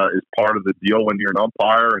is part of the deal when you're an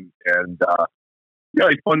umpire. And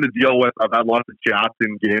he's fun to deal with. I've had lots of chats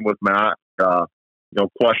in game with Matt.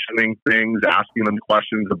 Questioning things, asking them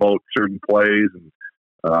questions about certain plays, and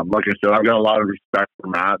like I said, I've got a lot of respect for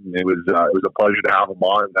Matt, and it was a pleasure to have him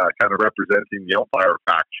on, kind of representing the umpire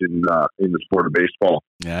faction in the sport of baseball.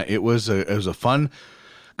 Yeah, it was a fun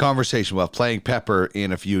conversation. We'll have Playing Pepper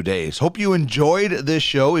in a few days. Hope you enjoyed this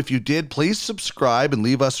show. If you did, please subscribe and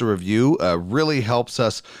leave us a review. Really helps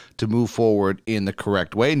us to move forward in the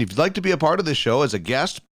correct way. And if you'd like to be a part of this show as a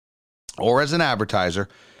guest or as an advertiser,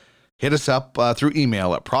 hit us up through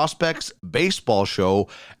email at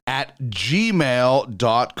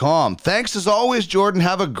prospectsbaseballshow@gmail.com. Thanks as always, Jordan.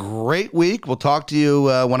 Have a great week. We'll talk to you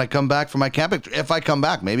when I come back from my camping. If I come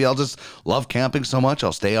back, maybe I'll just love camping so much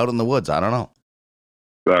I'll stay out in the woods. I don't know.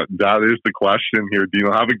 That is the question here,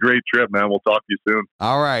 Dino. Have a great trip, man. We'll talk to you soon.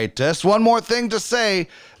 All right. Just one more thing to say.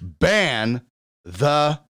 Ban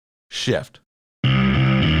the shift.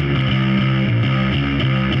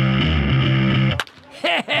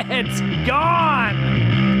 It's gone!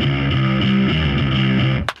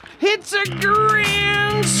 It's a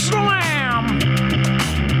grand slam!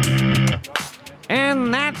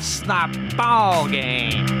 And that's the ball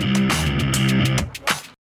game.